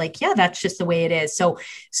kind of that's just the way it is. So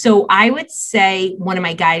I would say one of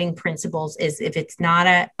my guiding principles is, if it's not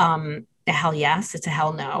a hell yes, it's a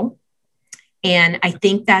hell no. And I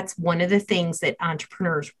think that's one of the things that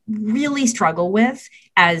entrepreneurs really struggle with,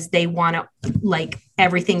 as they want to,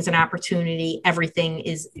 everything's an opportunity. Everything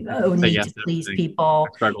is need to please people.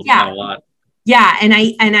 I struggle with that a lot. Yeah. And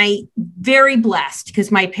I very blessed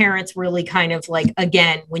because my parents really kind of like,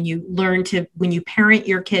 again, when you parent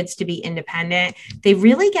your kids to be independent, they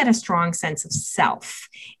really get a strong sense of self.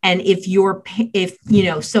 And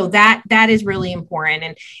so that is really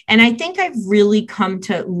important. And I think I've really come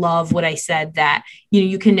to love what I said, that,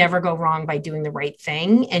 you can never go wrong by doing the right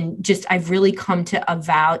thing. And just, I've really come to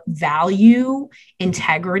value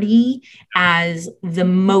integrity as the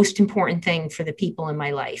most important thing for the people in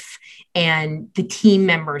my life and the team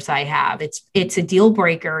members I have. It's a deal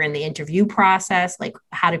breaker in the interview process. Like,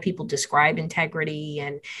 how do people describe integrity?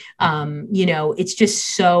 And, it's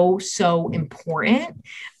just so important.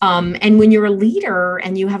 And when you're a leader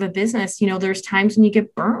and you have a business, there's times when you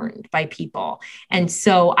get burned by people. And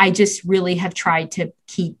so I just really have tried to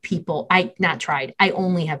keep people, I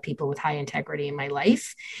only have people with high integrity in my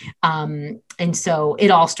life. And so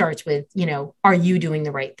it all starts with, are you doing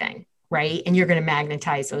the right thing? Right. And you're going to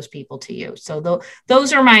magnetize those people to you. So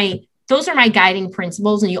those are my guiding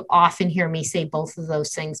principles. And you often hear me say both of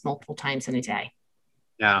those things multiple times in a day.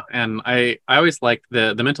 Yeah. And I always like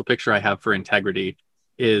the mental picture I have for integrity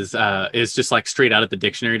is just like straight out of the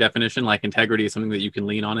dictionary definition. Like, integrity is something that you can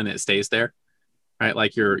lean on and it stays there. Right.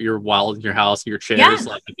 Like your wall, your house, your chairs.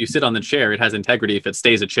 Yeah. Like, if you sit on the chair, it has integrity if it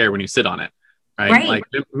stays a chair when you sit on it. Right. Like,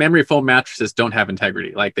 memory foam mattresses don't have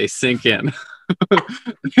integrity. Like, they sink in.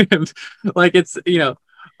 And like, it's,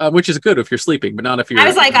 which is good if you're sleeping, but not if you're. I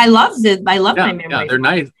was like, I love my memory. Yeah, they're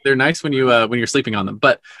nice. They're nice when you're sleeping on them.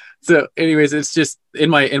 But so, anyways, it's just in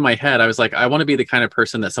my head. I was like, I want to be the kind of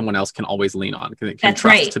person that someone else can always lean on. Can That's trust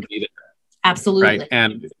right. To be there. Absolutely. Right.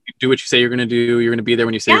 And do what you say you're going to do. You're going to be there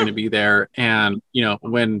when you say you're going to be there. And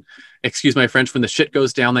when, excuse my French, when the shit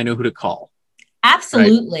goes down, they know who to call.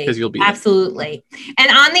 Absolutely. Because you'll be absolutely. And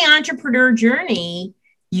on the entrepreneur journey,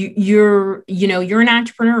 you're an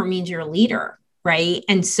entrepreneur means you're a leader. Right.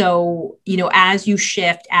 And so, as you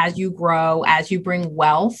shift, as you grow, as you bring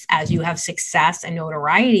wealth, as you have success and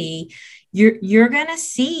notoriety, you're going to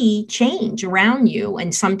see change around you.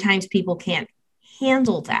 And sometimes people can't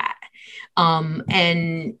handle that.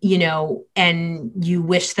 And you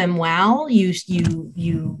wish them well,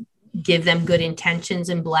 you give them good intentions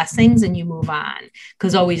and blessings, and you move on,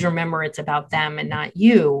 because always remember it's about them and not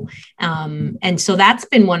you. And so that's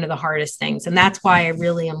been one of the hardest things. And that's why I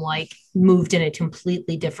really am like moved in a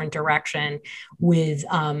completely different direction with,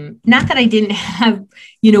 not that I didn't have,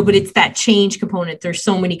 but it's that change component. There's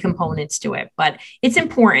so many components to it, but it's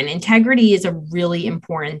important. Integrity is a really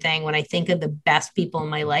important thing. When I think of the best people in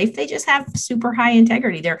my life, they just have super high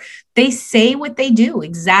integrity. They say what they do,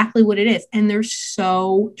 exactly what it is. And they're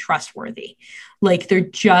so trustworthy. Like, they're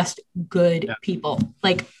just good people.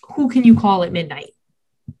 Like, who can you call at midnight?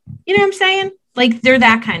 You know what I'm saying? Like, they're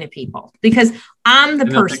that kind of people, because I'm the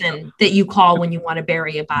person that you call when you want to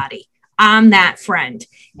bury a body. I'm that friend.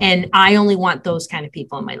 And I only want those kind of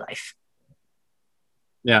people in my life.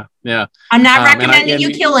 Yeah. Yeah. I'm not recommending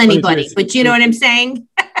you kill anybody, but you know what I'm saying?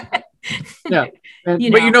 Yeah. But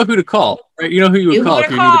you know who to call, right? You know who you would call if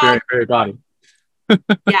you need to bury a body.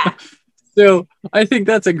 Yeah. So I think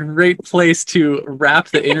that's a great place to wrap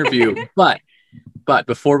the interview. But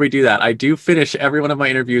before we do that, I do finish every one of my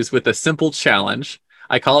interviews with a simple challenge.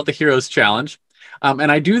 I call it the Heroes Challenge.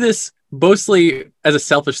 And I do this mostly as a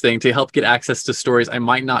selfish thing to help get access to stories I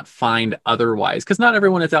might not find otherwise, because not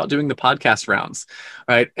everyone is out doing the podcast rounds,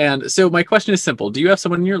 right? And so my question is simple. Do you have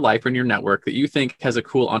someone in your life or in your network that you think has a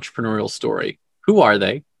cool entrepreneurial story? Who are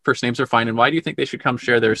they? First names are fine. And why do you think they should come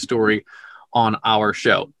share their story on our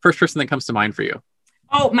show? First person that comes to mind for you.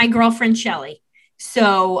 Oh, my girlfriend, Shelly.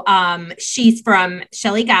 So she's from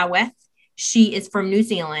Shelly Gawith. She is from New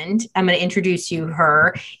Zealand. I'm going to introduce you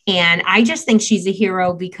her. And I just think she's a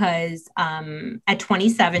hero because at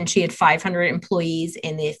 27, she had 500 employees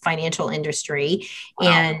in the financial industry.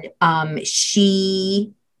 Wow. And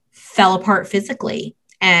she fell apart physically.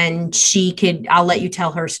 And I'll let you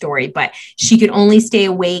tell her story, but she could only stay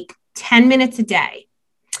awake 10 minutes a day.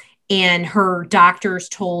 And her doctors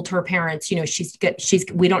told her parents,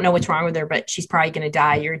 we don't know what's wrong with her, but she's probably going to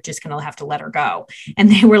die. You're just going to have to let her go. And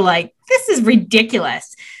they were like, this is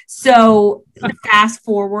ridiculous. So fast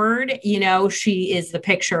forward, she is the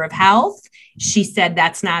picture of health. She said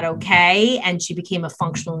that's not okay. And she became a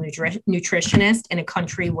functional nutritionist in a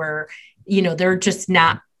country where, they're just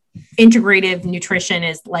not. Integrative nutrition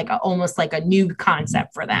is almost like a new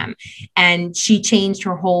concept for them. And she changed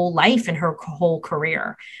her whole life and her whole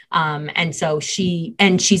career. And so she's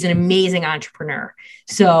an amazing entrepreneur.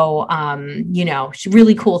 So,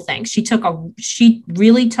 really cool thing. She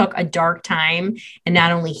really took a dark time and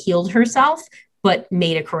not only healed herself, but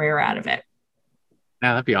made a career out of it.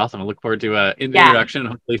 Yeah, that'd be awesome. I look forward to in the Yeah. introduction.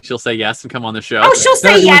 Hopefully she'll say yes and come on the show. Oh, she'll Not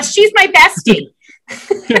say everyone- yes. She's my bestie.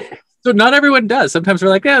 So not everyone does. Sometimes we're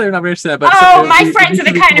like, yeah, they're not very interested in that. But Oh, so, my friends are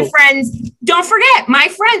the kind cool. of friends. Don't forget, my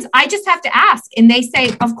friends, I just have to ask. And they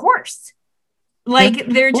say, of course. Like,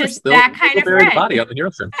 they're Of course, just that kind of bury the friend. body on the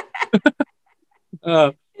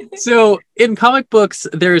neurosurgeon. So in comic books,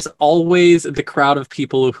 there's always the crowd of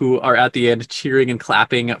people who are at the end cheering and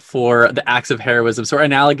clapping for the acts of heroism. So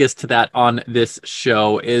analogous to that on this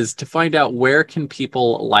show is to find out where can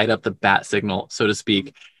people light up the bat signal, so to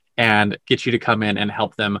speak, and get you to come in and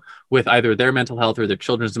help them with either their mental health or their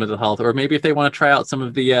children's mental health, or maybe if they want to try out some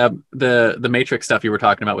of the matrix stuff you were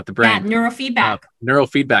talking about with the brain. Yeah,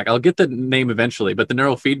 Neurofeedback. I'll get the name eventually, but the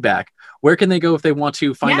neurofeedback, where can they go if they want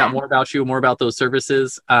to find out more about you, more about those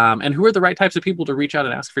services? And who are the right types of people to reach out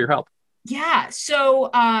and ask for your help? Yeah.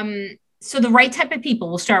 So the right type of people,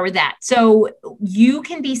 we'll start with that. So you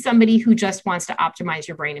can be somebody who just wants to optimize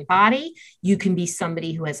your brain and body. You can be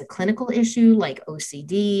somebody who has a clinical issue like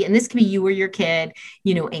OCD, and this can be you or your kid,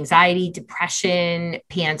 anxiety, depression,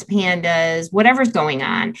 pandas, whatever's going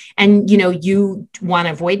on. And, you want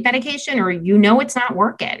to avoid medication, or, it's not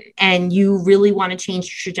working and you really want to change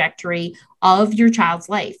the trajectory of your child's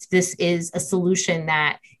life. This is a solution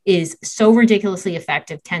that is so ridiculously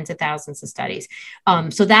effective, tens of thousands of studies.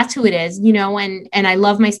 So that's who it is, and I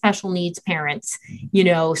love my special needs parents,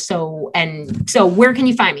 so where can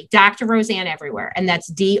you find me? Dr. Roseann everywhere. And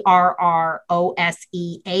that's DrRoseann,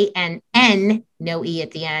 no E at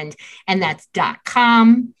the end. And that's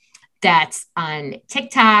 .com. That's on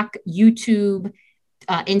TikTok, YouTube,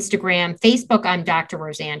 Instagram, Facebook. I'm Dr.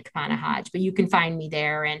 Roseann Capanna-Hodge, but you can find me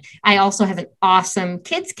there. And I also have an awesome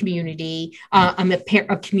kids community. I'm a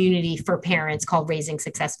community for parents called Raising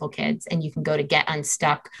Successful Kids. And you can go to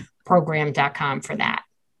getunstuckprogram.com for that.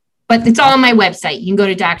 But it's all on my website. You can go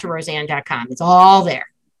to drroseann.com. It's all there.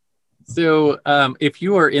 So if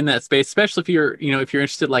you are in that space, especially if you're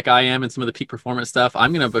interested like I am in some of the peak performance stuff,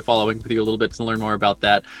 I'm going to be following with you a little bit to learn more about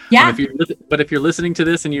that. Yeah. But if you're listening to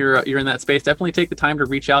this and you're in that space, definitely take the time to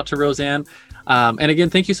reach out to Roseann. And again,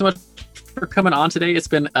 thank you so much for coming on today. It's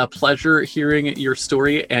been a pleasure hearing your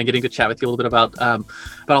story and getting to chat with you a little bit about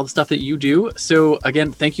all the stuff that you do. So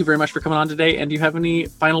again, thank you very much for coming on today. And do you have any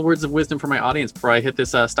final words of wisdom for my audience before I hit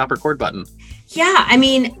this stop record button? Yeah. I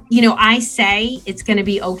mean, I say it's going to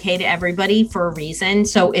be okay to everybody for a reason.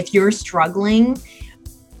 So if you're struggling,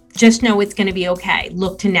 just know it's going to be okay.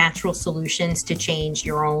 Look to natural solutions to change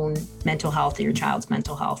your own mental health or your child's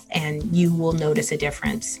mental health, and you will notice a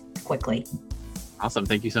difference quickly. Awesome.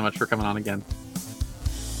 Thank you so much for coming on again.